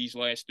ball in these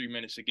last 3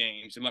 minutes of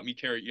games and let me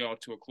carry y'all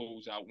to a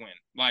closeout win.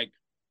 Like,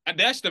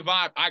 that's the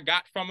vibe I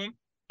got from him.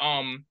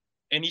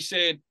 And he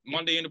said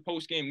Monday in the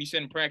post game, he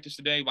said in practice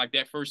today, like,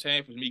 that first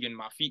half was me getting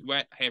my feet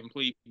wet. I haven't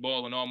played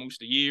ball in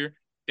almost a year.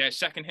 That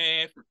second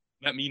half,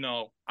 let me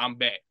know I'm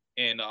back.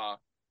 And I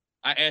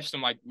asked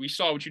him, like, we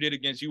saw what you did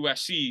against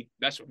USC.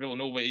 That's what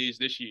Villanova is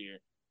this year.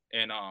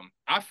 And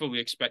I fully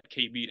expect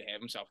KB to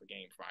have himself a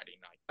game Friday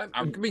night.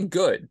 I mean,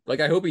 good.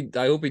 Like, I hope he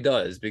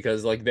does,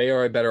 because, like, they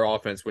are a better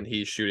offense when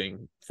he's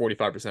shooting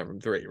 45% from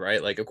three,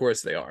 right? Like, of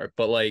course they are.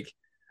 But, like,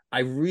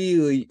 I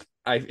find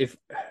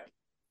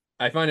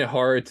it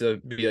hard to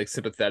be, like,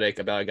 sympathetic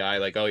about a guy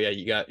like, oh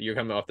yeah, you're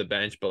coming off the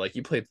bench, but, like,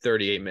 you played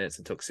 38 minutes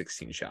and took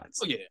 16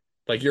 shots. Oh yeah.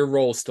 Like, your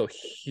role's still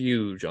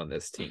huge on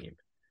this team.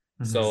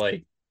 Mm-hmm. So,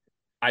 like,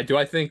 I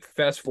think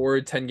fast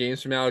forward 10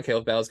 games from now,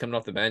 Caleb Battle's coming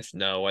off the bench?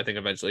 No, I think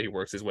eventually he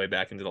works his way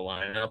back into the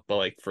lineup. But,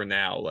 like, for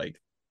now, like,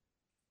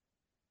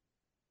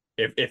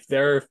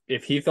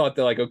 if he thought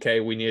that, like, okay,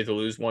 we needed to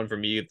lose one, for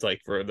me, it's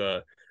like for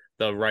the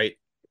right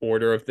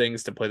order of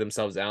things to play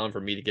themselves down,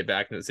 for me to get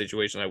back into the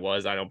situation I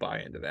don't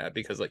buy into that,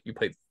 because, like, you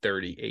played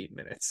 38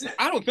 minutes.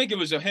 I don't think it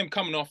was a him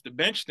coming off the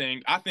bench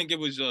thing. I think it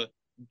was a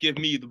give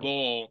me the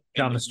ball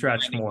down the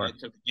stretch more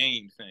to the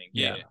game thing.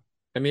 Yeah.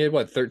 I mean, he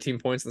had 13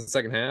 points in the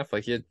second half.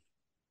 Like, he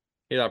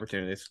had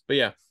opportunities. But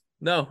yeah,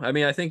 no, I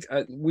mean, I think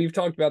we've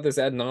talked about this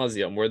ad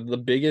nauseum, where the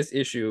biggest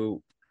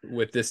issue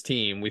with this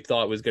team we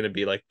thought was going to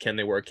be, like, can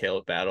they work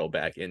Caleb Battle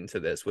back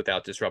into this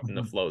without disrupting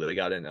the flow that they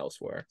got in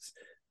elsewhere?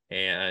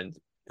 And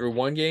through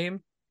one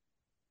game,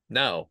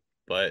 no.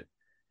 But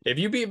if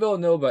you beat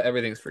Villanova,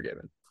 everything's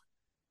forgiven.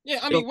 Yeah,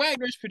 I mean,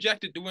 Wagner's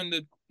projected to win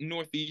the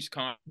Northeast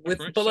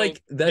Conference. But,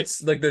 like,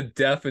 that's, like, the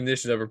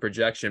definition of a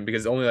projection,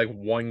 because only, like,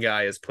 one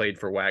guy has played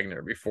for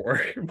Wagner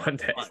before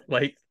Monday.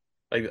 Right.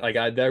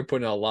 Like they're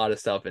putting a lot of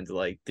stuff into,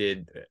 like,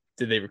 did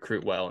they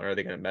recruit well, and are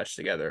they going to mesh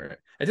together?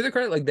 And to their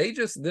credit, like,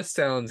 this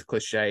sounds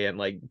cliche and,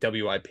 like,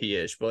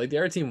 WIP-ish, but, like, the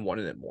other team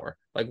wanted it more.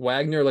 Like,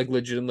 Wagner, like,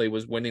 legitimately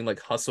was winning,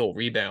 like, hustle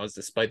rebounds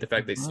despite the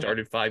fact they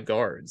started 5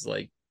 guards.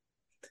 Like,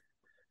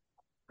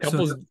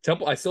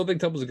 Temple, I still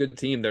think Temple's a good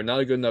team. They're not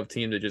a good enough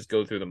team to just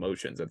go through the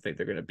motions. I think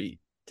they're going to beat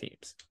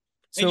teams.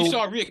 And you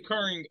saw a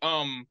reoccurring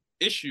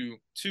issue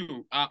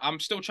too. I'm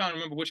still trying to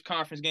remember which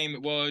conference game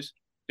it was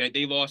that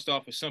they lost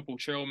off a simple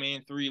trail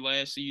man 3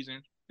 last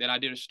season that I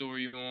did a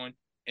story on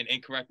and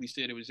incorrectly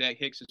said it was Zach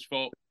Hicks's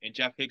fault. And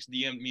Jeff Hicks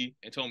DM'd me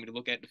and told me to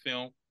look at the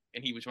film,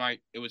 and he was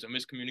right. It was a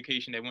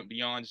miscommunication that went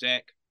beyond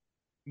Zach.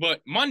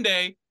 But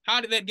Monday,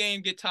 how did that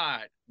game get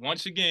tied?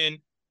 Once again,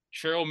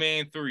 trail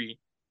man 3.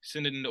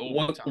 Send it into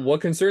overtime.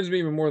 What concerns me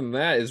even more than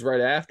that is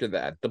right after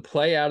that, the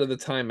play out of the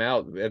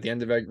timeout at the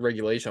end of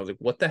regulation. I was like,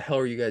 what the hell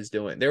are you guys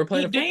doing? They were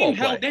playing a football play.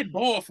 Held that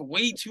ball for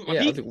way too long.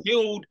 He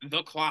killed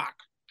the clock.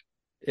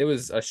 It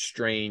was a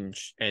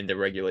strange end of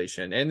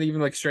regulation, and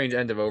even, like, strange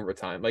end of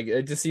overtime. Like,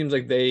 it just seems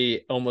like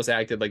they almost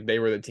acted like they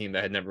were the team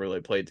that had never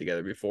really played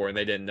together before, and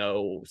they didn't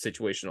know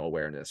situational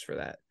awareness for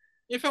that.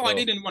 It felt like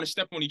they didn't want to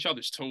step on each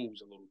other's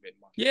toes a little bit.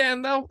 Yeah,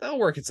 and that'll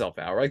work itself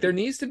out. Like, there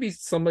needs to be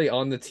somebody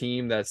on the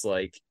team that's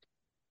like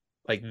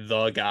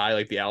the guy,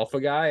 like the alpha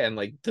guy, and,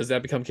 like, does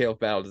that become Caleb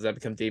Battle? Does that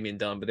become Damian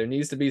Dunn? But there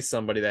needs to be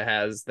somebody that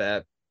has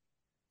that,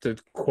 to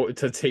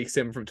take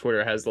him from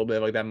Twitter, has a little bit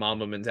of, like, that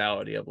Mamba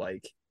mentality of,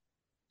 like,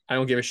 I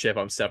don't give a shit if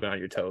I'm stepping on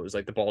your toes.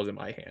 Like, the ball's in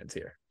my hands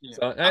here. Yeah.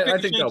 So I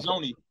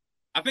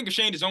think if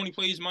Shane Dezonie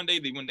plays Monday,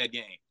 they win that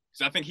game.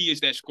 Because I think he is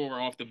that scorer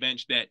off the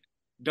bench that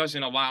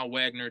doesn't allow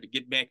Wagner to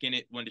get back in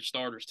it when the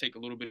starters take a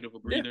little bit of a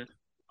breather.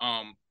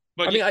 Yeah.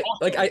 But I mean,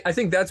 I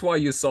think that's why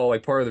you saw,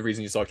 like, part of the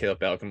reason you saw Caleb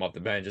Battle come off the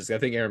bench is I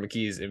think Aaron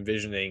McKee's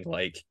envisioning,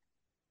 like,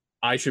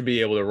 I should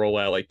be able to roll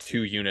out, like,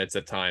 2 units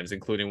at times,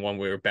 including one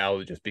where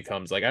Battle just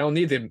becomes, like, I don't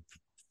need them.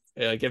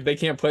 Like, if they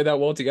can't play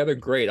that well together,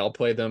 great. I'll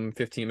play them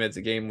 15 minutes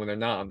a game when they're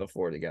not on the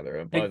floor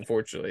together. But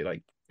unfortunately,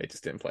 like, it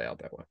just didn't play out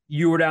that way.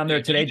 You were down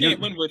there today. You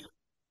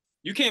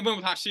can't win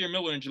with Hasir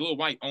Miller and Jalil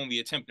White only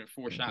attempting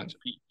 4 shots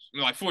apiece. I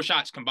mean, like, 4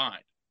 shots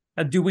combined.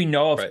 Do we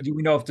know if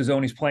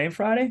Dezonie's playing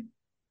Friday?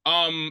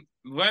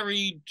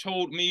 Larry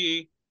told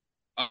me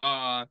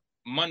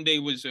Monday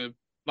was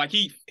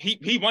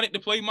he wanted to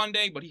play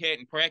Monday, but he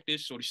hadn't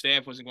practiced, so the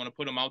staff wasn't going to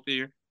put him out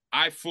there.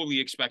 I fully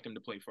expect him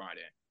to play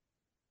Friday.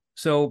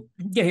 So,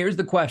 yeah, here's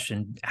the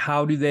question.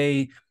 How do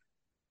they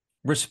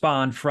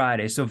respond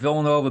Friday? So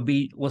Villanova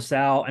beat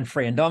LaSalle and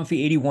Fran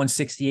Dunphy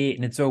 81-68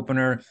 in its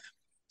opener.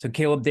 So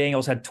Caleb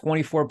Daniels had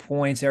 24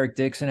 points. Eric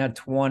Dixon had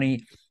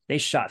 20. They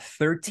shot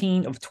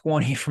 13 of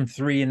 20 from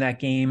three in that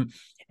game.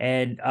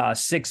 And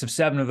 6 of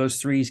 7 of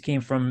those threes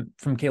came from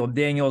Caleb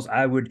Daniels.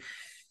 I would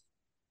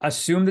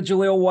assume that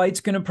Jaleel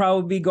White's going to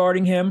probably be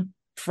guarding him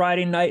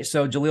Friday night.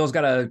 So Jaleel's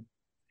got to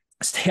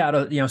stay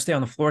on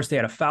the floor, stay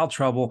out of foul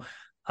trouble.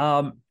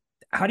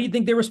 How do you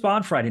think they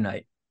respond Friday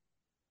night?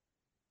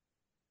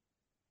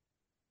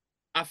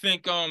 I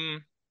think,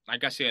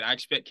 like I said, I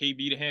expect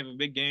KB to have a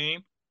big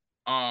game.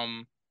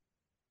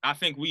 I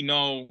think we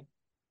know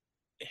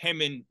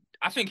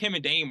I think him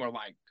and Dame are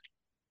like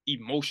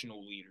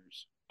emotional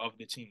leaders of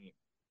the team.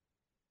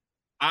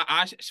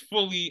 I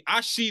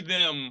see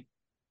them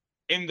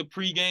in the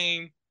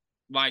pregame,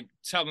 like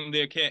telling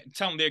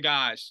their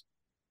guys,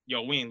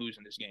 yo, we ain't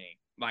losing this game.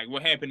 Like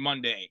what happened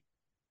Monday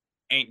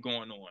ain't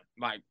going on.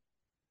 Like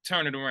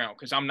turn it around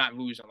because I'm not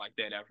losing like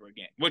that ever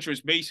again, which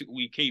was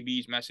basically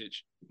KB's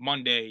message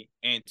Monday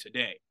and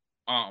today.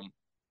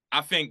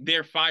 I think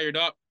they're fired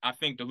up. I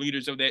think the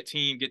leaders of that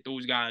team get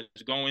those guys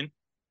going.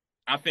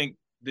 I think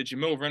the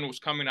Jamil Reynolds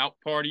coming out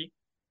party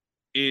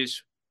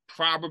is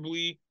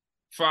probably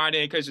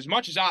Friday because as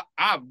much as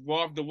I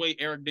love the way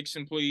Eric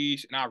Dixon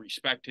plays and I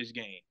respect his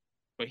game,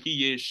 but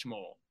he is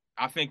small.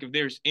 I think if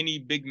there's any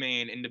big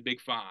man in the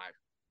Big Five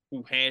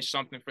who has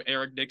something for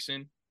Eric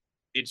Dixon,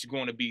 it's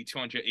going to be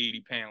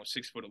 280 pounds,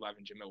 6'11"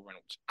 Jamil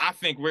Reynolds. I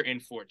think we're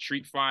in for a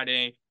treat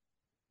Friday.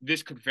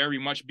 This could very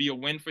much be a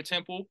win for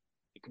Temple.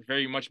 It could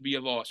very much be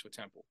a loss for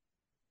Temple.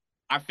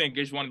 I think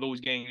it's one of those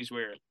games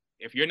where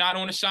if you're not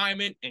on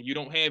assignment and you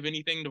don't have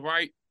anything to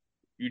write,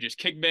 you just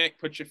kick back,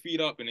 put your feet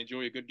up, and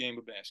enjoy a good game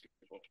of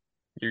basketball.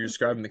 You're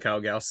describing the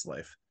Kyle Gauss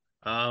life.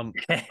 I'm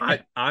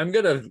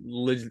gonna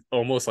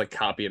almost like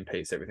copy and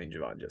paste everything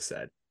Javon just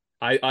said.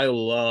 I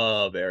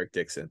love Eric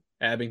Dixon,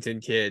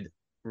 Abington kid,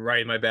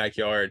 right in my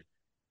backyard.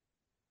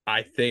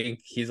 I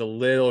think he's a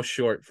little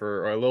short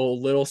or a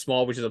little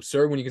small, which is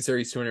absurd when you consider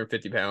he's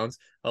 250 pounds.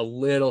 A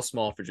little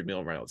small for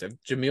Jamil Reynolds. If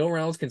Jamil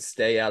Reynolds can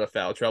stay out of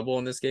foul trouble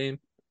in this game,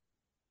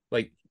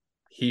 like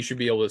he should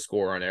be able to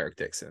score on Eric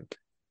Dixon.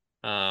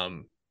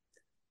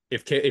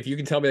 If you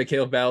can tell me that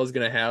Caleb Battle is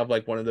going to have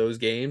like one of those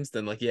games,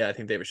 then like yeah, I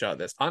think they have a shot at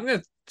this. I'm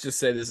gonna just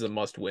say this is a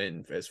must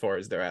win as far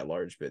as their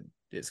at-large bid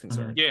is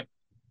concerned. Yeah.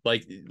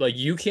 Like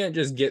you can't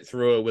just get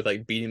through it with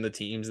like beating the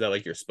teams that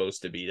like you're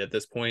supposed to beat at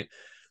this point.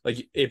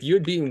 Like if you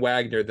had beaten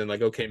Wagner, then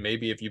like okay,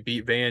 maybe if you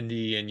beat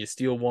Vandy and you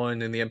steal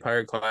one in the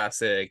Empire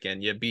Classic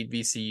and you beat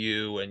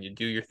VCU and you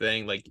do your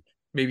thing, like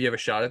maybe you have a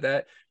shot at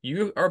that.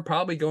 You are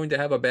probably going to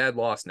have a bad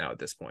loss now at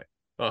this point.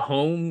 A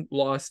home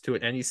loss to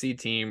an NEC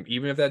team,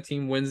 even if that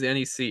team wins the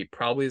NEC,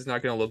 probably is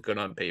not going to look good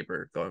on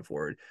paper going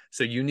forward.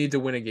 So you need to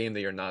win a game that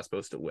you're not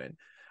supposed to win.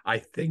 I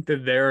think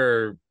that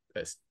they're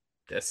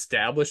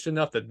established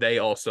enough that they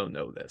also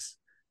know this.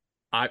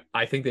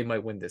 I think they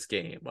might win this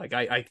game. Like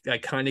I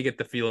kind of get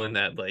the feeling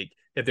that like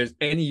if there's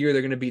any year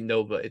they're going to beat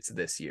Nova, it's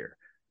this year.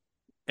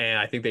 And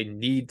I think they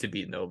need to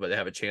beat Nova to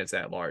have a chance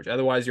at large.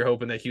 Otherwise, you're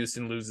hoping that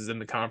Houston loses in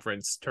the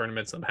conference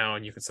tournament somehow,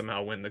 and you can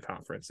somehow win the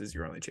conference is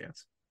your only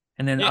chance.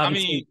 And then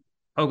obviously,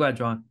 go ahead,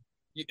 John.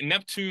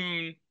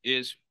 Neptune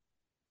it's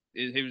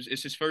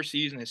his first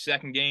season, his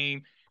second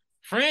game.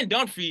 Fran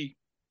Dunphy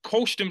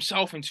coached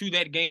himself into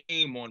that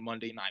game on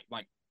Monday night.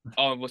 Like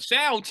a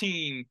LaSalle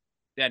team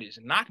that is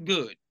not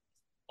good,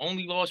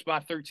 only lost by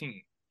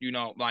 13.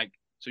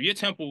 So your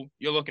Temple,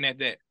 you're looking at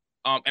that.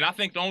 And I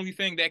think the only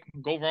thing that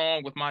can go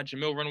wrong with my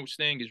Jamil Reynolds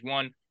thing is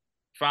one,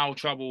 foul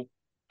trouble,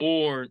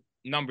 or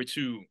number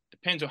two,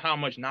 depends on how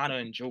much Nana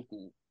and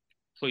Njoku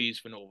plays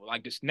for Nova.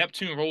 Like this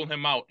Neptune roll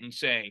him out and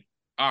say,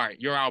 all right,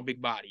 you're our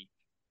big body.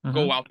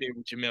 Go out there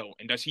with Jamil.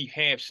 And does he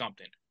have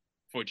something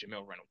for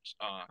Jamil Reynolds?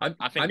 I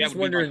think that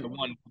would be like the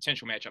one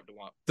potential matchup to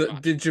want.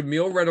 Did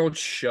Jamil Reynolds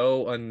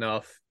show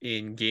enough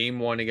in game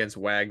one against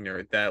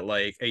Wagner that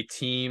like a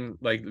team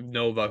like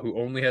Nova who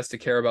only has to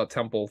care about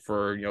Temple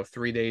for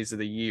 3 days of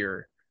the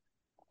year,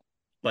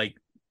 like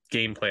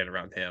game plan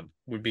around him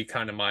would be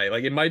kind of my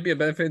like it might be a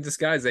benefit in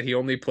disguise that he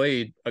only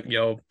played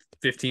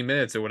 15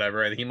 minutes or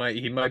whatever, and he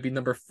might be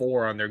number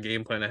 4 on their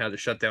game plan and how to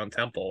shut down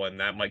Temple, and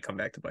that might come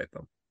back to bite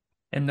them.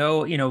 And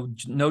no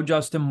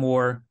Justin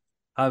Moore,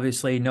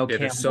 obviously no Cam.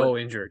 They're so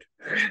injured.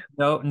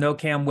 No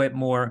Cam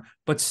Whitmore,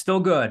 but still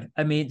good.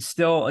 I mean,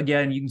 still,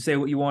 again, you can say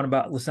what you want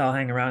about LaSalle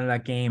hanging around in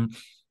that game.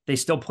 They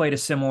still played a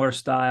similar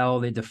style.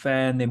 They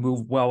defend. They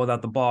move well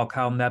without the ball.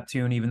 Kyle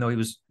Neptune, even though he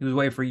was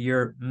away for a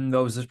year,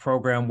 knows this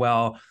program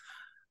well.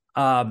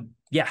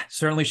 Yeah,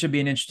 certainly should be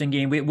an interesting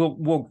game.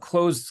 We'll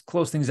close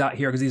things out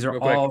here because these are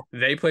all.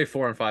 They play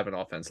 4 and 5 in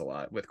offense a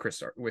lot with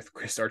Chris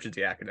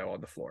Archidiakono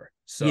on the floor.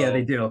 So yeah,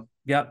 they do.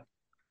 Yep.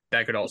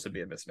 That could also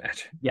be a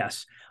mismatch.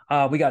 Yes.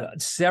 We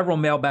got several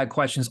mailbag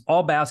questions,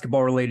 all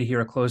basketball related here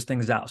to close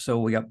things out. So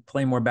we got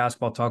plenty more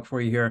basketball talk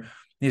for you here.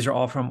 These are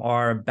all from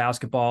our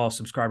basketball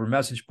subscriber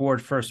message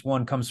board. First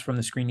one comes from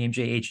the screen name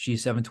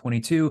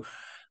JHG722.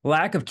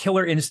 lack of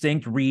killer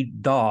instinct,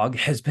 read dog,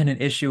 has been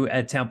an issue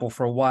at Temple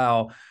for a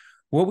while.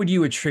 What would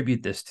you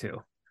attribute this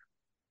to?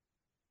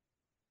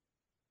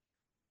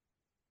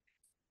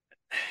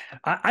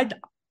 I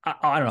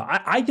don't know.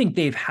 I think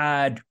they've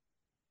had,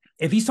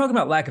 if he's talking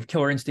about lack of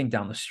killer instinct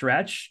down the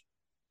stretch,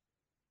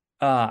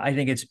 I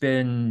think it's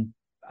been,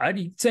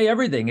 I'd say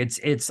everything.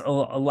 It's a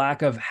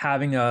lack of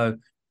having a,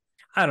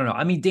 I don't know.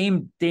 I mean,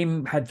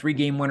 Dame had 3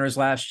 game winners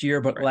last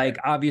year, but like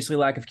obviously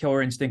lack of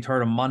killer instinct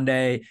hurt him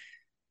Monday.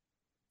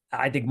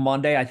 I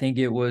think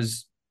it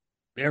was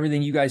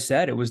everything you guys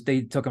said. It was,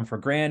 they took him for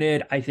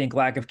granted. I think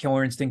lack of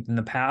killer instinct in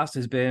the past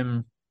has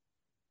been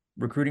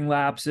recruiting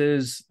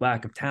lapses,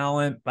 lack of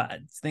talent, but I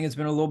think it's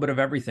been a little bit of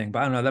everything. But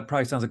I don't know. That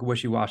probably sounds like a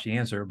wishy-washy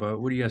answer, but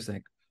what do you guys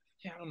think?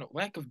 Yeah, I don't know.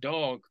 Lack of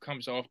dog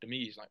comes off to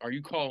me. It's like, are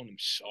you calling them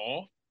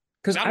soft?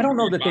 Because I don't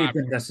know that they've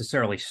been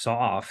necessarily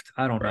soft.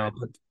 I don't know.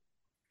 But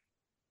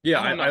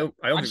yeah, I don't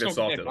think they're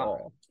soft at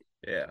all.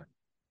 Yeah.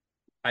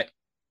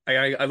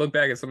 I look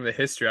back at some of the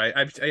history.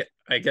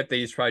 I get that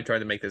he's probably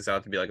trying to make this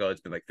out to be like, oh, it's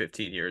been like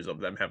 15 years of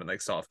them having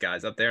like soft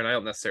guys up there, and I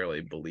don't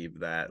necessarily believe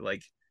that.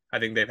 Like, I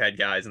think they've had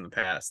guys in the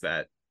past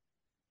that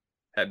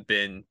have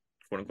been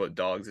quote unquote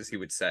dogs, as he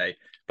would say.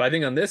 But I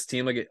think on this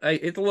team, like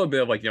it's a little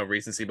bit of like,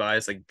 recency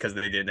bias, like because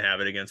they didn't have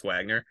it against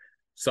Wagner.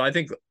 So I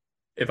think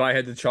if I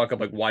had to chalk up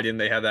like why didn't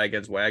they have that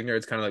against Wagner,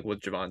 it's kind of like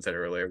what Javon said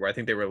earlier, where I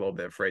think they were a little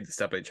bit afraid to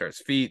step on each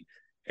other's feet,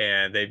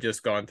 and they've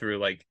just gone through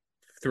like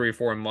 3 or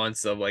 4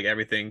 months of like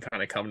everything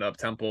kind of coming up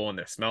Temple, and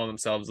they're smelling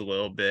themselves a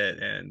little bit.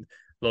 And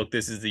look,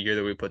 this is the year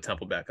that we put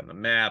Temple back on the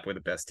map. We're the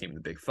best team in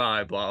the Big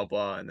Five, blah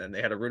blah. And then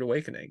they had a rude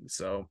awakening.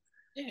 So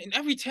yeah, and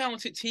every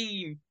talented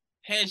team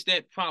has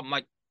that problem.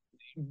 Like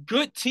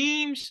good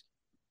teams,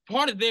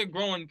 part of their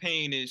growing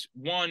pain is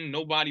one,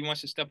 nobody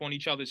wants to step on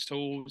each other's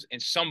toes,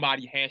 and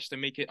somebody has to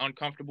make it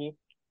uncomfortable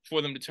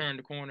for them to turn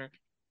the corner.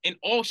 And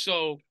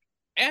also,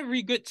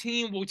 every good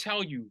team will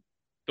tell you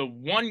the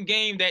one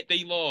game that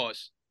they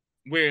lost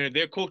where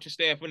their coaching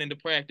staff went into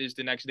practice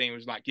the next day and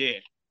was like, yeah,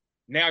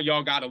 now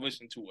y'all got to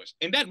listen to us.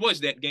 And that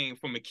was that game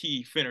for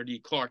McKee, Finnerty,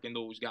 Clark, and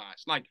those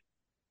guys. Like,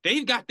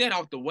 they've got that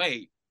out the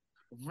way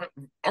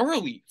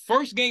early,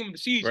 first game of the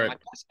season. Right.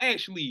 Like, that's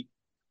actually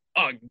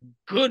a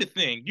good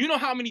thing. You know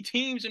how many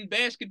teams in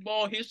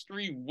basketball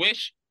history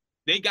wish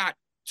they got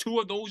 2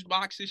 of those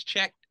boxes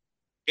checked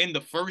in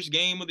the first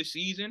game of the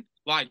season?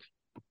 Like,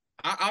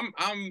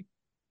 I'm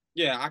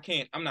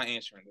not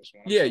answering this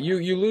one. Yeah,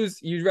 you lose.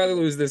 You'd rather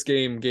lose this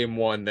game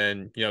 1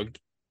 than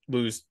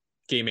lose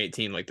game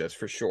 18 like this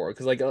for sure.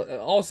 Because like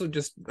also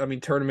just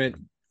tournament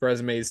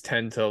resumes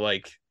tend to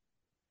like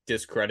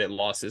discredit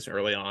losses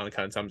early on,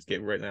 kind of times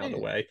get written out of the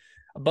way.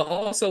 But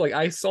also like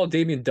I saw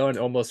Damian Dunn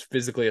almost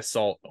physically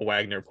assault a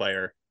Wagner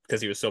player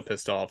because he was so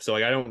pissed off. So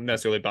like I don't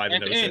necessarily buy the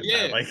notion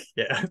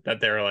that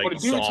they're like.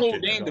 But the dude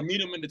told Dame to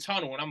meet him in the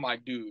tunnel, and I'm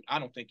like, dude, I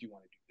don't think you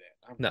want to do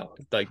that.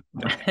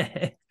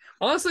 No.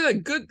 Honestly,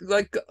 like good,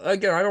 like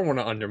again, I don't want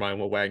to undermine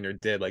what Wagner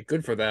did. Like,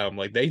 good for them.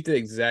 Like, they did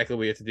exactly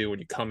what you have to do when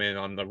you come in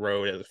on the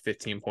road as a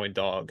 15-point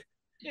dog.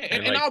 Yeah,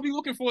 and I'll be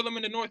looking for them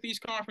in the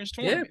Northeast Conference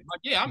tournament.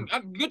 Yeah. Like,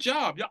 I'm good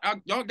job.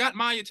 Y'all got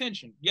my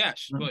attention.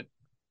 Yes, but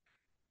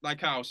like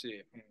Kyle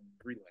said,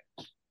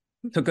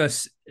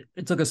 relax.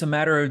 It took us a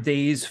matter of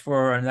days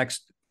for our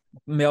next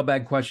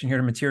mailbag question here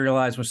to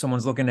materialize when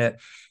someone's looking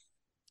at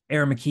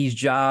Aaron McKee's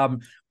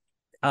job.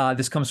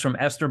 This comes from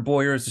Esther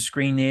Boyer as the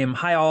screen name.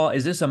 Hi, all.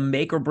 Is this a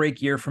make or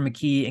break year for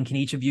McKee? And can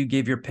each of you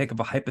give your pick of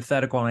a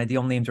hypothetical and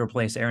ideal name to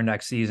replace Aaron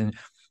next season?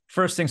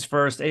 First things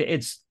first,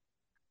 it's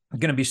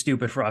going to be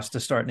stupid for us to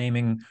start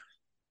naming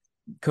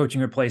coaching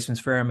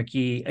replacements for Aaron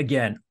McKee.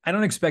 Again, I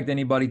don't expect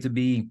anybody to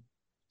be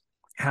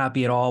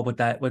happy at all with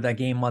that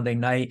game Monday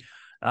night.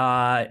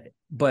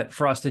 But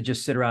for us to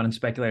just sit around and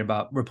speculate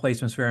about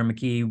replacements for Aaron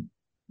McKee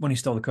when he's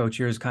still the coach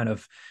here is kind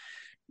of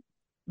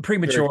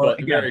premature.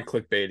 Very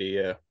clickbaity,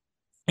 yeah.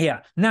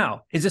 Yeah.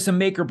 Now, is this a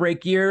make or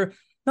break year?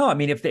 No, I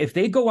mean, if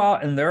they go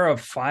out and they're a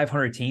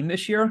 500 team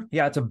this year,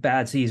 yeah, it's a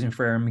bad season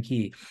for Aaron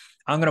McKee.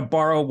 I'm going to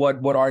borrow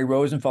what Ari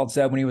Rosenfeld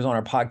said when he was on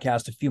our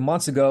podcast a few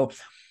months ago.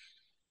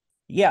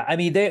 Yeah, I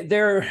mean,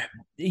 they're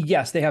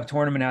yes, they have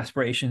tournament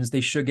aspirations.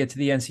 They should get to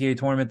the NCAA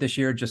tournament this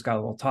year. It just got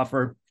a little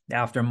tougher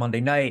after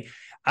Monday night.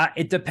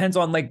 It depends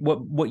on like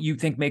what you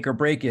think make or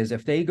break is.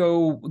 If they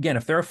go, again,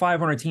 if they're a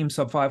 500 team,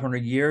 sub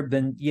 500 year,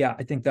 then yeah,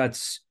 I think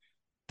that's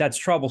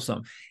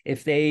troublesome.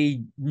 If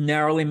they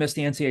narrowly miss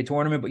the NCAA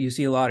tournament, but you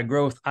see a lot of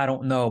growth, I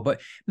don't know.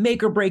 But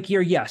make or break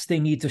year, yes,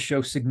 they need to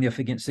show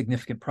significant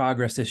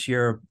progress this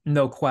year.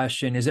 No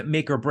question. Is it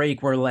make or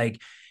break where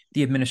like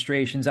the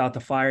administration's out to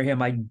fire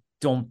him? I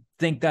don't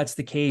think that's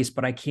the case,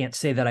 but I can't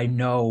say that I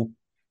know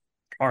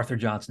Arthur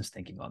Johnson's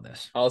thinking on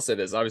this. I'll say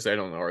this. Obviously, I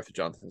don't know Arthur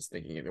Johnson's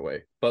thinking either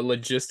way, but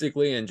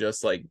logistically and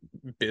just like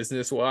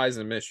business-wise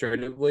and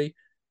administratively,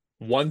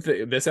 one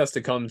thing, this has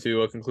to come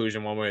to a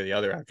conclusion one way or the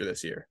other after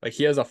this year. Like,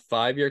 he has a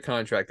 5-year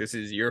contract. This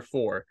is year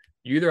 4.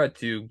 You either have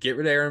to get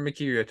rid of Aaron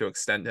McKee or you have to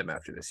extend him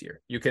after this year.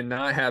 You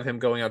cannot have him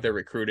going out there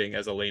recruiting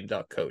as a lame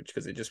duck coach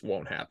because it just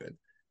won't happen.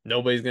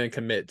 Nobody's going to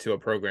commit to a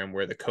program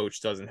where the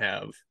coach doesn't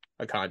have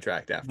a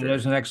contract after.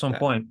 There's an excellent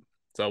point.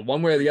 So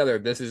one way or the other,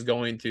 this is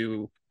going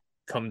to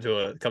come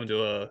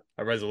to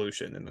a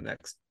resolution in the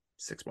next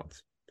 6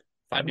 months.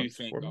 I do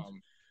think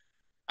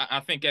I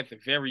think at the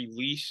very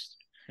least,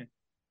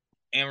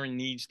 Aaron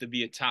needs to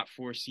be a top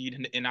 4 seed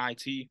in the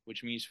NIT,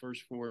 which means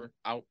first 4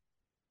 out.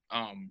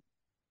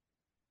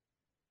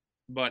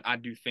 But I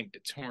do think the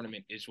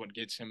tournament is what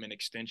gets him an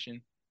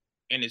extension,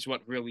 and is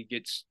what really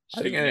gets.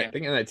 I think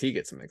NIT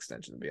gets an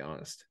extension, to be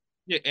honest.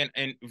 Yeah,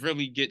 and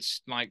really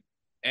gets like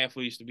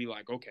athletes to be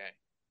like, okay,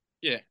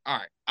 yeah, all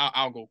right,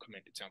 I'll go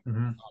commit to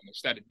Temple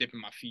instead of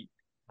dipping my feet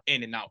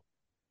in and out.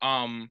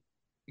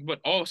 But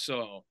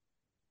also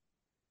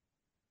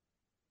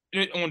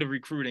on the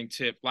recruiting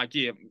tip, like,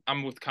 yeah,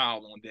 I'm with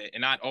Kyle on that,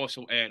 and I'd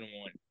also add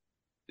on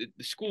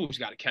the school's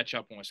got to catch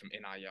up on some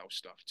NIL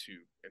stuff too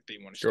if they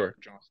want to start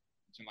with Johnson.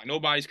 Like,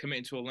 nobody's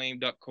committing to a lame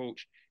duck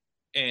coach,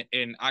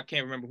 and I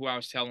can't remember who I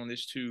was telling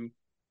this to,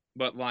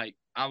 but like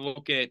I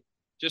look at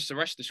just the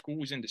rest of the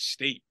schools in the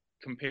state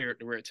compared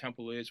to where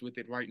Temple is with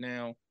it right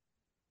now.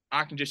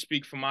 I can just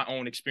speak from my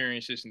own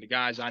experiences and the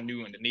guys I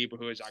knew in the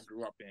neighborhoods I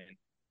grew up in.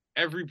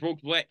 Every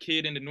broke black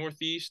kid in the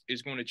Northeast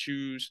is going to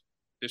choose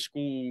the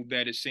school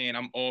that is saying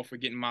I'm all for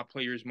getting my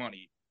players'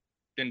 money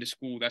than the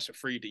school that's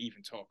afraid to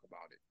even talk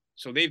about it.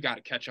 So they've got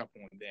to catch up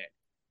on that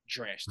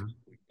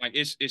drastically. Like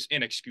it's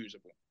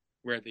inexcusable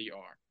where they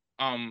are.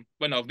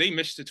 But no, if they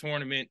miss the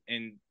tournament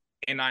and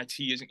NIT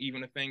isn't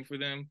even a thing for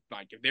them,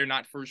 like if they're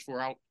not first 4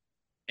 out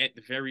at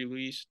the very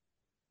least,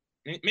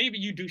 maybe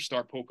you do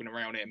start poking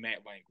around at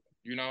Matt Langel,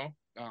 you know?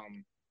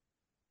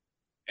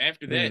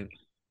 After that,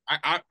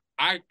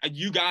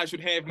 you guys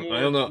would have more.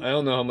 I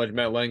don't know how much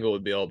Matt Langel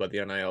would be all about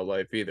the NIL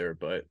life either,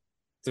 but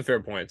it's a fair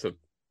point. It's a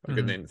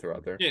good name to throw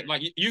out there. Yeah,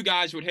 like you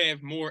guys would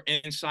have more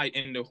insight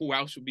into who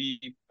else would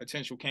be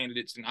potential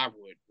candidates than I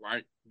would,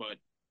 right? But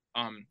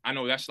I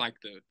know that's like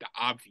the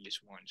obvious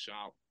one, so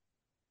I'll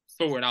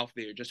throw it out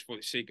there just for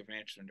the sake of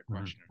answering the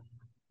question.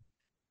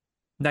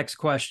 Next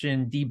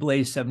question,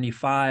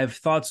 D-Blaze75.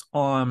 Thoughts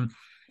on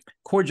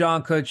Core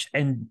Jonkuch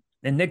and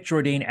Nick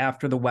Jourdain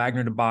after the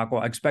Wagner debacle?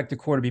 I expect the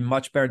core to be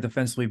much better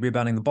defensively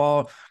rebounding the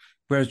ball,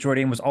 whereas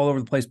Jourdain was all over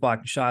the place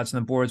blocking shots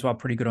and the boards while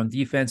pretty good on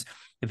defense.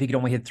 If he could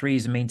only hit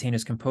threes and maintain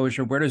his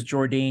composure, where does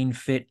Jourdain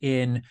fit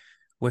in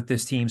with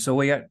this team? So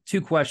we got 2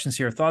 questions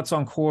here. Thoughts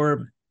on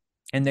Core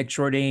and Nick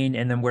Jourdain,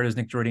 and then where does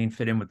Nick Jourdain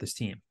fit in with this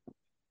team?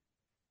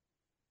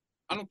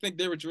 I don't think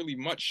there was really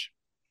much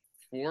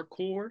for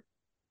Core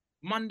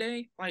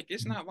Monday. Like,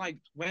 it's not like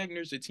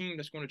Wagner's a team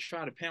that's going to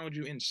try to pound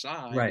you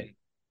inside. Right. And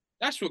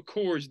that's what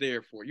Core is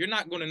there for. You're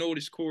not going to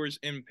notice Core's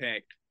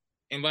impact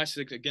unless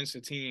it's against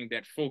a team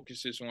that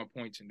focuses on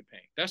points in the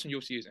paint. That's when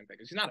you'll see his impact.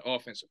 He's not an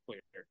offensive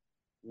player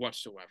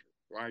whatsoever,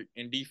 right?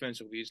 And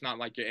defensively, it's not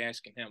like you're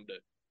asking him to,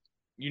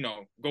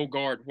 go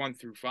guard 1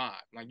 through 5.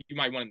 Like, you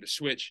might want him to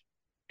switch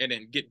and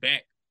then get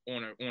back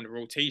on a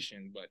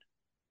rotation, but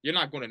you're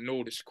not going to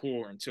notice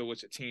Core until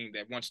it's a team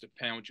that wants to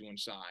pound you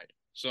inside.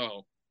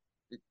 So,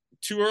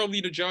 too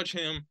early to judge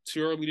him,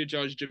 too early to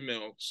judge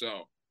Jamil.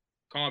 So,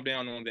 calm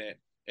down on that.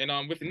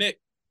 And with Nick,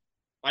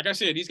 like I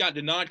said, he's got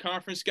the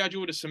non-conference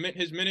schedule to cement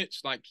his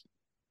minutes. Like,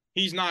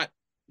 he's not,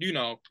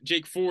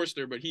 Jake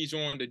Forrester, but he's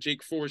on the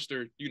Jake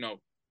Forrester,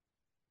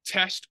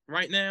 test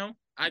right now,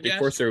 I guess. Jake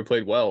Forrester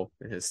played well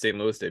in his St.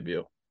 Louis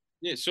debut.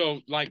 Yeah, so,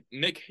 like,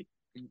 Nick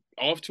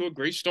off to a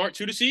great start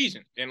to the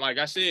season. And like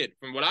I said,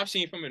 from what I've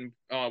seen from him,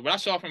 what I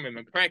saw from him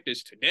in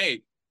practice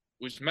today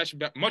was much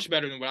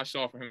better than what I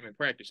saw from him in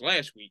practice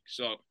last week.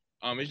 So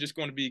it's just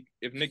going to be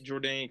if Nick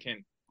Jourdain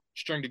can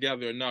string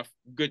together enough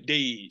good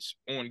days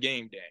on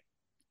game day.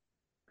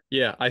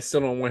 Yeah, I still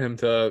don't want him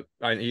to.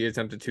 He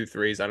attempted 2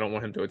 threes. I don't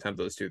want him to attempt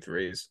those 2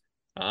 threes.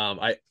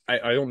 I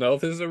don't know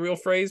if this is a real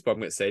phrase, but I'm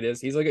gonna say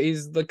this.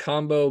 He's the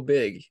combo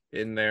big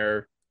in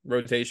their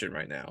rotation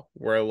right now,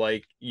 where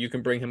like you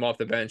can bring him off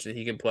the bench and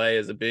he can play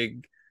as a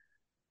big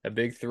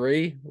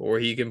 3, or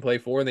he can play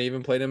 4, and they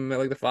even played him at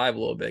like the 5 a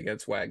little bit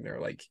against Wagner.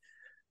 Like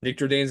Nick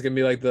Jourdain's gonna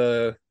be like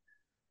the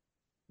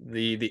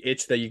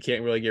itch that you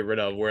can't really get rid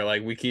of, where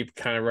like we keep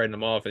kind of writing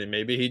him off, and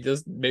maybe he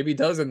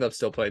does end up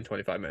still playing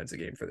 25 minutes a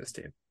game for this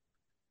team.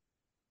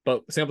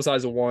 But sample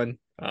size of 1,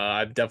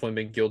 I've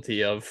definitely been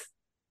guilty of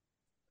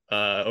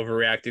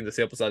overreacting to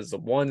sample sizes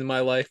of 1 in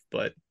my life,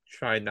 but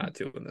try not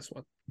to in this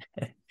one.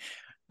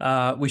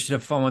 We should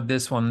have fun with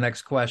this one.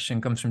 Next question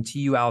comes from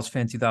TU Owls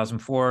fan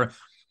 2004.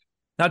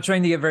 Not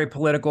trying to get very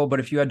political, but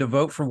if you had to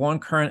vote for one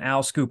current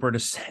Owl Scooper to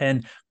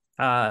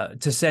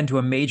send to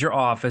a major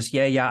office,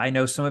 yeah, I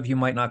know some of you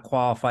might not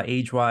qualify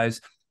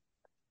age-wise,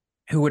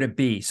 who would it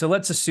be? So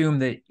let's assume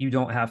that you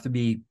don't have to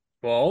be.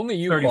 Well, only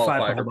you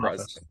qualify for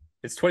president.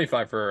 It's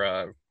 25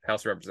 for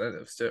House of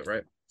Representatives too,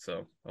 right?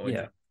 So only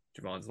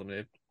Javon's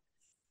limited.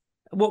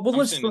 Well,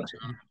 let's.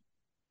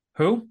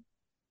 Who?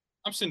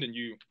 I'm sending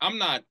you.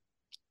 I'm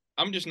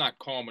just not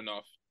calm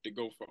enough to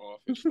go for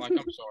office. Like, I'm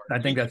sorry. I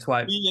think that's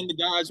why. Me and the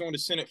guys on the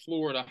Senate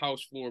floor or the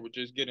House floor would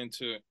just get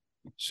into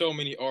so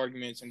many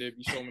arguments, and there'd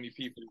be so many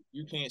people.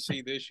 You can't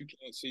say this, you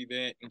can't say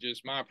that, and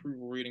just my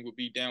approval rating would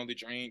be down the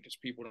drain because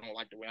people don't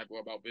like the way I go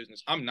about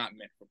business. I'm not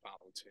meant for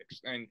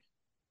politics, and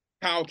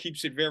Kyle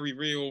keeps it very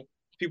real.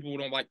 people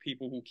don't like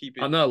people who keep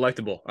it. I'm not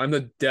electable. I'm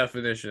the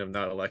definition of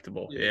not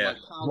electable. Yeah. Like,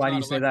 Why do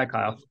you say that,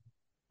 Kyle?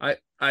 I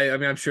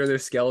mean, I'm sure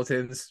there's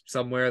skeletons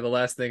somewhere. The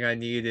last thing I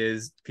need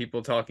is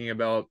people talking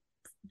about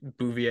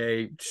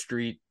Bouvier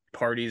Street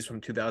parties from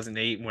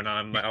 2008 when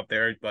I'm out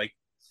there like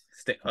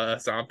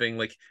stomping.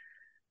 Like,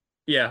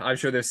 yeah, I'm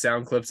sure there's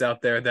sound clips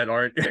out there that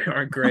aren't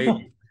great.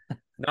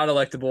 Not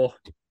electable.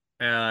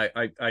 I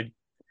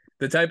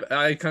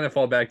kind of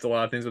fall back to a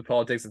lot of things with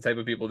politics. The type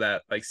of people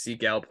that like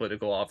seek out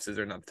political offices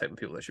are not the type of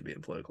people that should be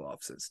in political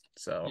offices.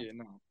 So yeah,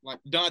 no, like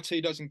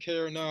Dante doesn't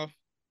care enough.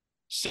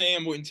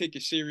 Sam wouldn't take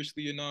it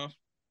seriously enough.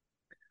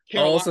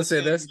 I'll also say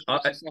this.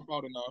 Out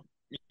enough.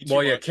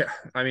 Well, yeah,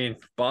 I mean,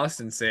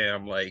 Boston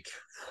Sam, like,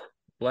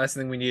 last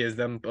thing we need is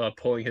them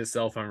pulling his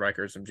cell phone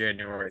records from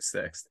January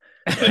 6th.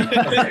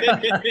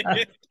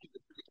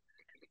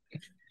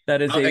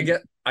 That is I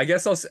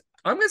guess I'm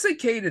going to say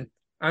Caden.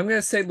 I'm going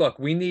to say, look,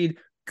 we need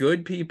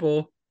good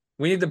people.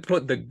 We need to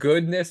put the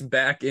goodness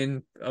back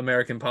in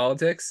American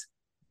politics.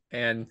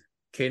 And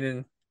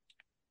Caden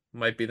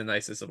might be the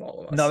nicest of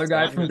all of us. Another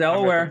guy from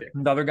Delaware.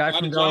 Another guy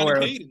from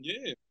Delaware.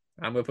 Yeah.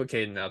 I'm going to put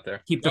Caden out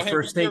there. Keep the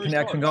first state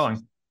connection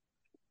going.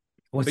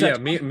 Yeah,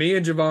 me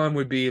and Javon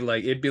would be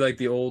like, it'd be like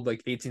the old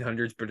like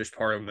 1800s British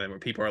Parliament where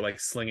people are like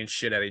slinging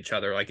shit at each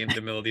other like in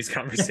the middle of these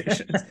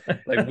conversations.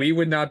 Like, we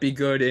would not be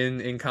good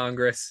in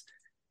Congress.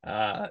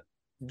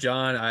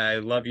 John, I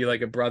love you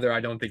like a brother.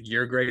 I don't think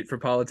you're great for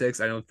politics.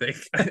 I don't think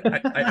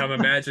I'm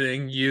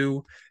imagining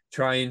you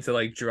trying to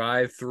like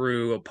drive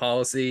through a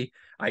policy.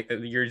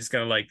 You're just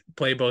gonna like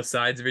play both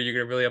sides of it. You're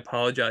gonna really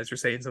apologize for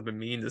saying something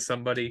mean to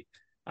somebody.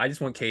 I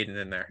just want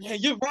Caden in there. Yeah,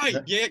 you're right.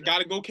 Yeah,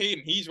 gotta go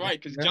Caden. He's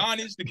right, because John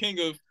is the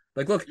king of.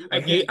 Like, look, I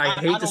hate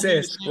to say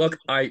this. Look,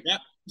 I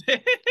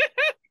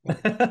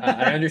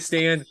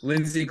understand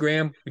Lindsey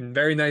Graham,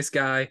 very nice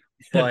guy,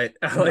 but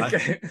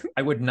like,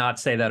 I would not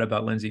say that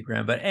about Lindsey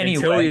Graham. But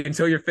anyway,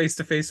 until you're face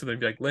to face with him,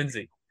 be like,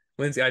 Lindsey,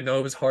 I know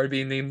it was hard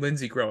being named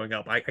Lindsey growing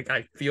up. I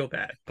feel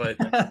that, but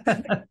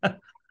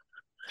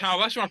Kyle,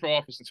 let's run for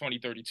office in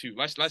 2032.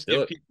 Let's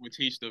give people a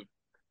taste of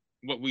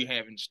what we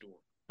have in store.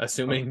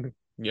 Assuming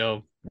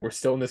we're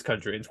still in this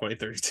country in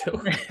 2032.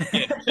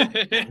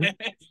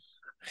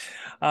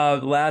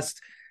 Last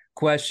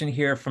question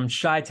here from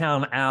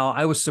Chi-Town Al.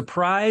 I was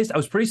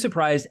pretty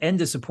surprised and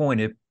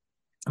disappointed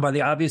by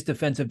the obvious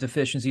defensive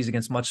deficiencies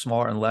against much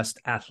smaller and less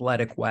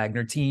athletic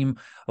Wagner team,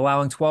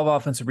 allowing 12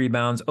 offensive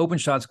rebounds, open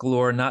shots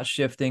galore, not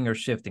shifting or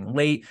shifting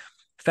late,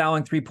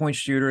 fouling three-point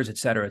shooters, et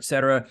cetera, et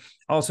cetera.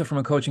 Also, from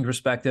a coaching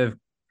perspective,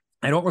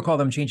 I don't recall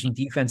them changing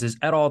defenses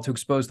at all to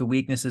expose the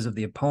weaknesses of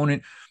the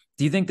opponent.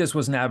 Do you think this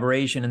was an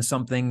aberration and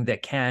something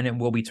that can and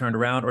will be turned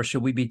around, or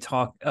should we be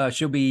taking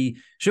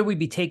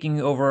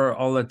over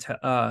all the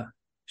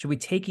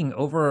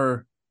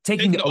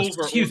taking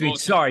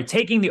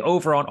the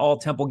over on all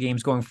Temple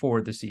games going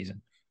forward this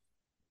season?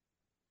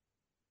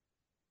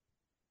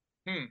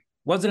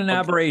 Was it an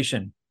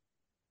aberration?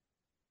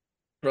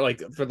 For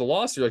the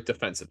loss, or like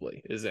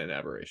defensively, is it an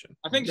aberration?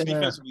 I think it's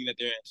defensively that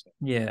they're asking.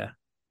 Yeah.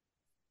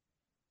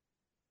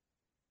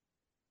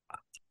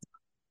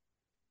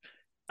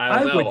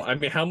 I don't know. I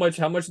mean, how much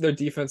of their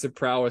defensive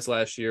prowess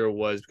last year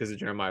was because of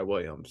Jeremiah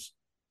Williams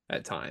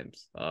at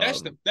times? I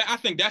think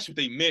that's what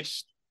they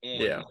missed on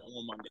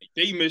Monday.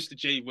 They missed the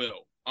J.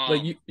 Will.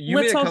 Like you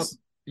made a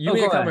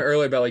comment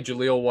earlier about like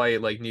Jaleel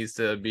White like needs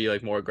to be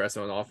like more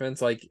aggressive on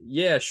offense. Like,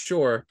 yeah,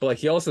 sure, but like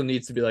he also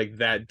needs to be like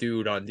that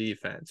dude on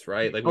defense,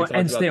 right? Like,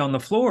 and stay on the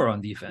floor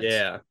on defense.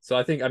 Yeah. So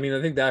I think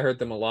that hurt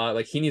them a lot.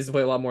 Like, he needs to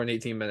play a lot more than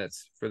 18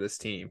 minutes for this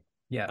team.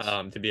 Yes.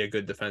 To be a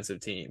good defensive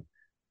team.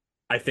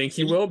 I think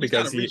he will,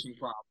 because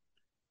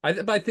I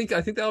think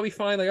that'll be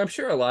fine. Like, I'm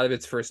sure a lot of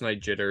it's first night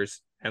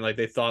jitters, and like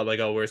they thought like,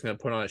 oh, we're just gonna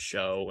put on a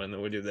show and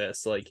then we'll do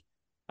this. Like,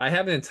 I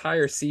have an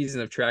entire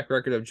season of track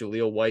record of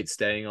Jaleel White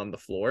staying on the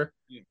floor,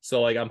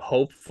 so like I'm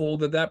hopeful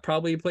that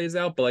probably plays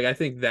out. But like, I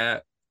think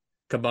that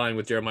combined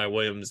with Jeremiah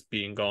Williams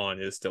being gone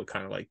is still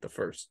kind of like the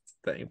first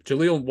thing.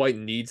 Jaleel White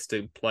needs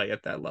to play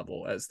at that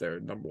level as their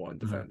number one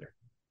defender.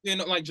 Yeah,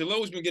 like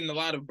Jaleel's been getting a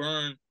lot of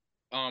burn.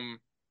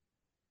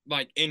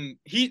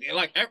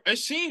 It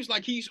seems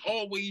like he's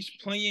always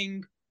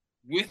playing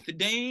with the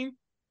Dame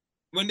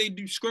when they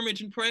do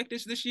scrimmage and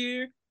practice this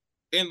year.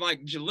 And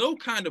like Jaleel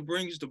kind of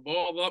brings the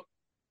ball up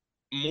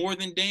more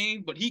than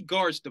Dame, but he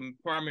guards the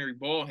primary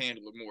ball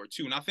handler more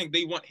too. And I think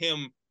they want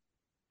him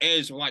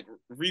as like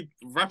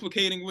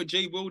replicating what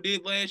J. Will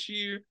did last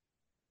year,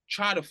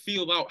 try to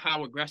feel out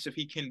how aggressive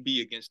he can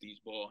be against these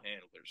ball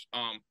handlers.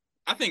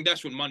 I think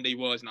that's what Monday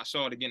was, and I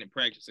saw it again in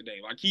practice today.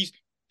 Like,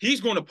 he's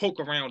going to poke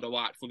around a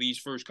lot for these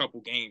first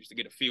couple games to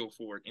get a feel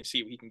for it and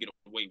see what he can get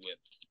away with.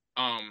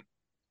 I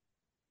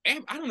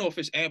don't know if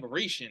it's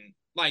aberration.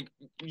 Like,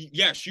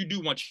 yes, you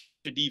do want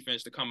your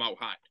defense to come out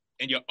hot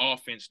and your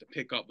offense to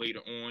pick up later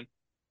on.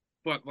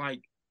 But,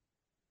 like,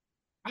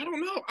 I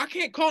don't know. I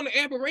can't call it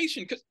an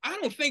aberration because I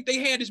don't think they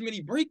had as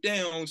many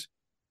breakdowns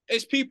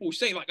as people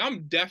say. Like,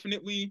 I'm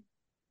definitely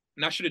 –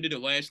 and I should have did it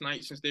last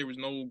night since there was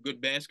no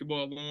good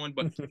basketball on,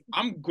 but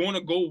I'm going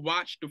to go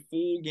watch the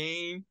full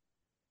game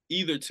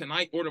either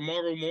tonight or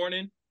tomorrow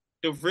morning,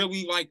 to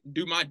really like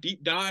do my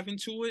deep dive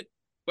into it.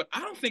 But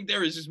I don't think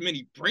there is as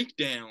many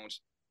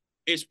breakdowns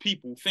as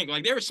people think.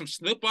 Like there were some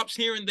slip ups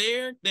here and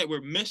there that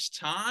were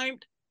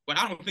mistimed, but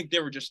I don't think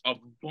there were just a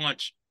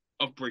bunch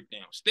of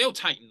breakdowns. They'll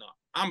tighten up.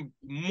 I'm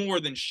more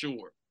than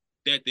sure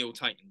that they'll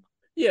tighten up.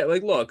 Yeah,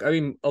 like look, I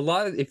mean, a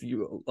lot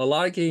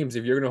of games,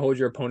 if you're gonna hold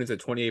your opponents at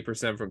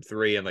 28% from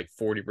three and like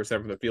 40%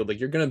 from the field, like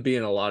you're gonna be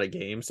in a lot of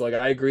games. So like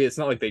I agree, it's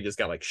not like they just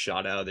got like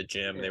shot out of the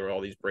gym. There were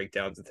all these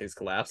breakdowns and things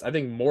collapsed. I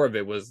think more of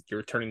it was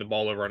you're turning the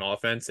ball over on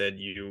offense and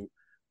you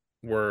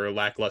were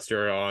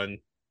lackluster on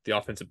the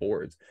offensive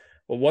boards.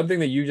 Well, one thing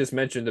that you just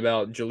mentioned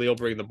about Jaleel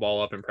bringing the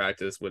ball up in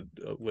practice with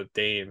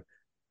Dame,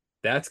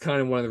 that's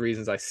kind of one of the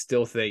reasons I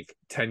still think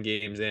 10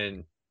 games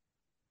in,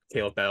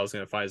 Caleb Battle's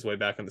going to find his way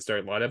back in the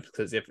starting lineup,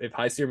 because if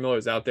Hysier Miller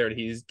is out there and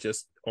he's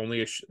just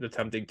only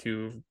attempting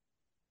 2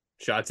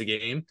 shots a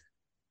game,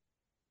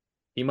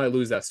 he might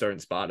lose that starting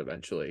spot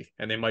eventually,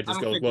 and they might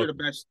just go. You're the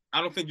best. I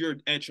don't think you're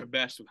at your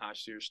best with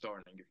Hysier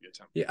starting if you're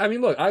attempting. Yeah, I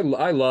mean, look, I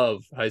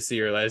love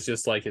Hysier. That's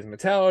just like his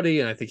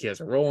mentality, and I think he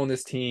has a role in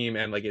this team.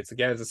 And like it's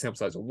a sample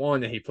size of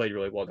 1, and he played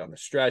really well down the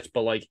stretch.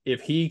 But like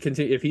if he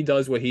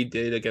does what he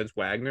did against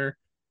Wagner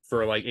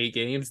for like 8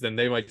 games, then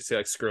they might just say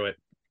like screw it.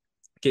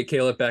 Get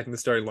Caleb back in the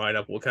starting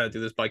lineup. We'll kind of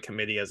do this by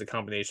committee as a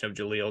combination of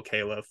Jaleel,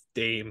 Caleb,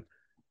 Dame,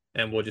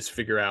 and we'll just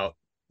figure out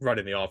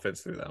running the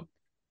offense through them.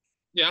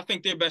 Yeah, I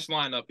think their best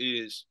lineup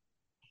is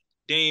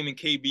Dame and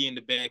KB in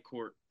the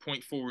backcourt,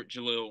 point forward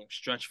Jaleel,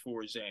 stretch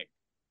forward Zach,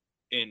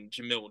 and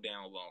Jamil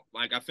down low.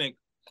 Like I think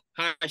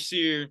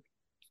Hysier,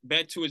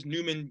 back to his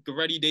Newman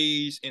Goretti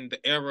days in the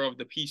era of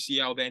the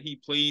PCL that he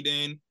played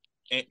in,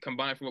 and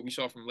combined from what we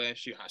saw from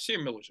last year,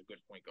 Hysier Miller's a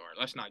good point guard.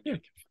 Let's not get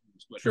confused.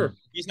 But sure,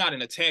 he's not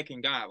an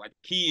attacking guy. Like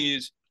he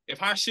is. If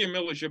Hysier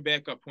Miller's your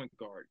backup point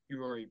guard,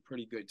 you are a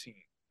pretty good team.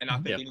 And I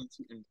think they need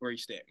to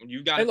embrace that. When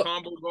you got a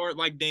combo guard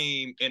like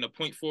Dame and a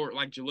point forward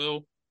like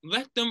Jaleel,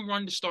 let them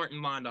run the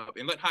starting lineup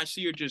and let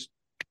Hysier just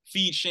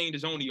feed Shane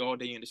Dezonie all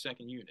day in the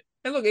second unit.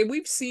 And look,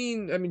 we've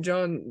seen, I mean,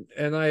 John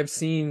and I have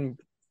seen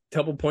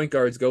couple point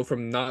guards go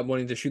from not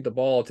wanting to shoot the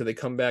ball to they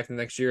come back the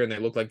next year and they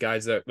look like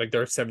guys that like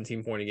they're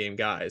 17-point a game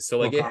guys. So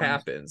like it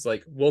happens.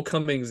 Like Will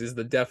Cummings is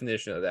the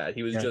definition of that.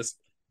 He was just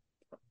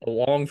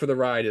along for the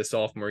ride his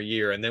sophomore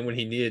year, and then when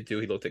he needed to,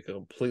 he looked like a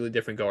completely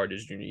different guard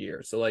his junior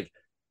year. So like,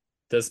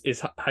 is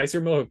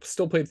Hysier Miller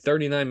still played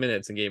 39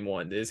 minutes in game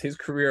 1? Is his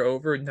career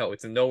over? No,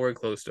 it's nowhere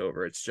close to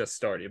over. It's just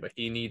starting, but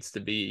he needs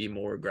to be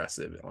more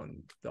aggressive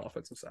on the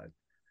offensive side.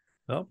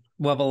 Well,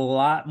 we'll have a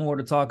lot more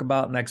to talk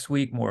about next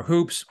week. More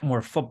hoops,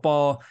 more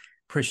football.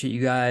 Appreciate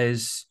you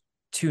guys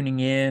tuning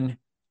in.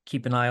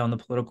 Keep an eye on the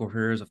political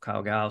careers of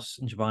Kyle Gauss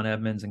and Javon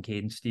Edmonds and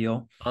Caden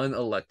Steele.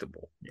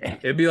 Unelectable.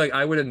 It'd be like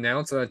I would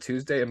announce on a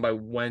Tuesday, and by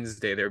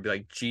Wednesday there would be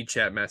like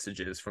G-chat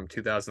messages from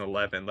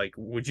 2011. Like,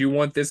 would you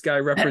want this guy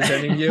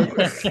representing you?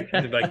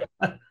 Like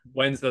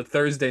Wednesday,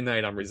 Thursday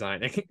night, I'm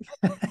resigning.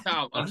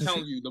 Kyle, I'm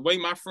telling you, the way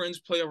my friends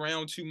play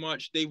around too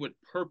much, they would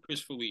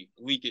purposefully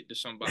leak it to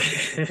somebody.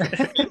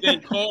 And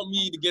then call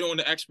me to get on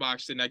the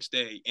Xbox the next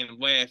day and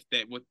laugh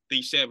at what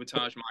they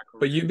sabotaged my career.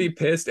 But you'd be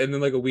pissed, and then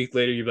like a week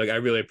later, you'd be like, I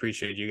really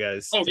appreciate you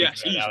guys. Oh,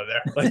 yes. Out of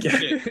there. Like,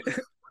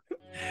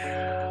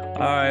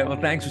 All right. Well,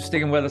 thanks for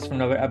sticking with us for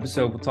another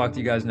episode. We'll talk to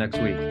you guys next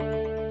week.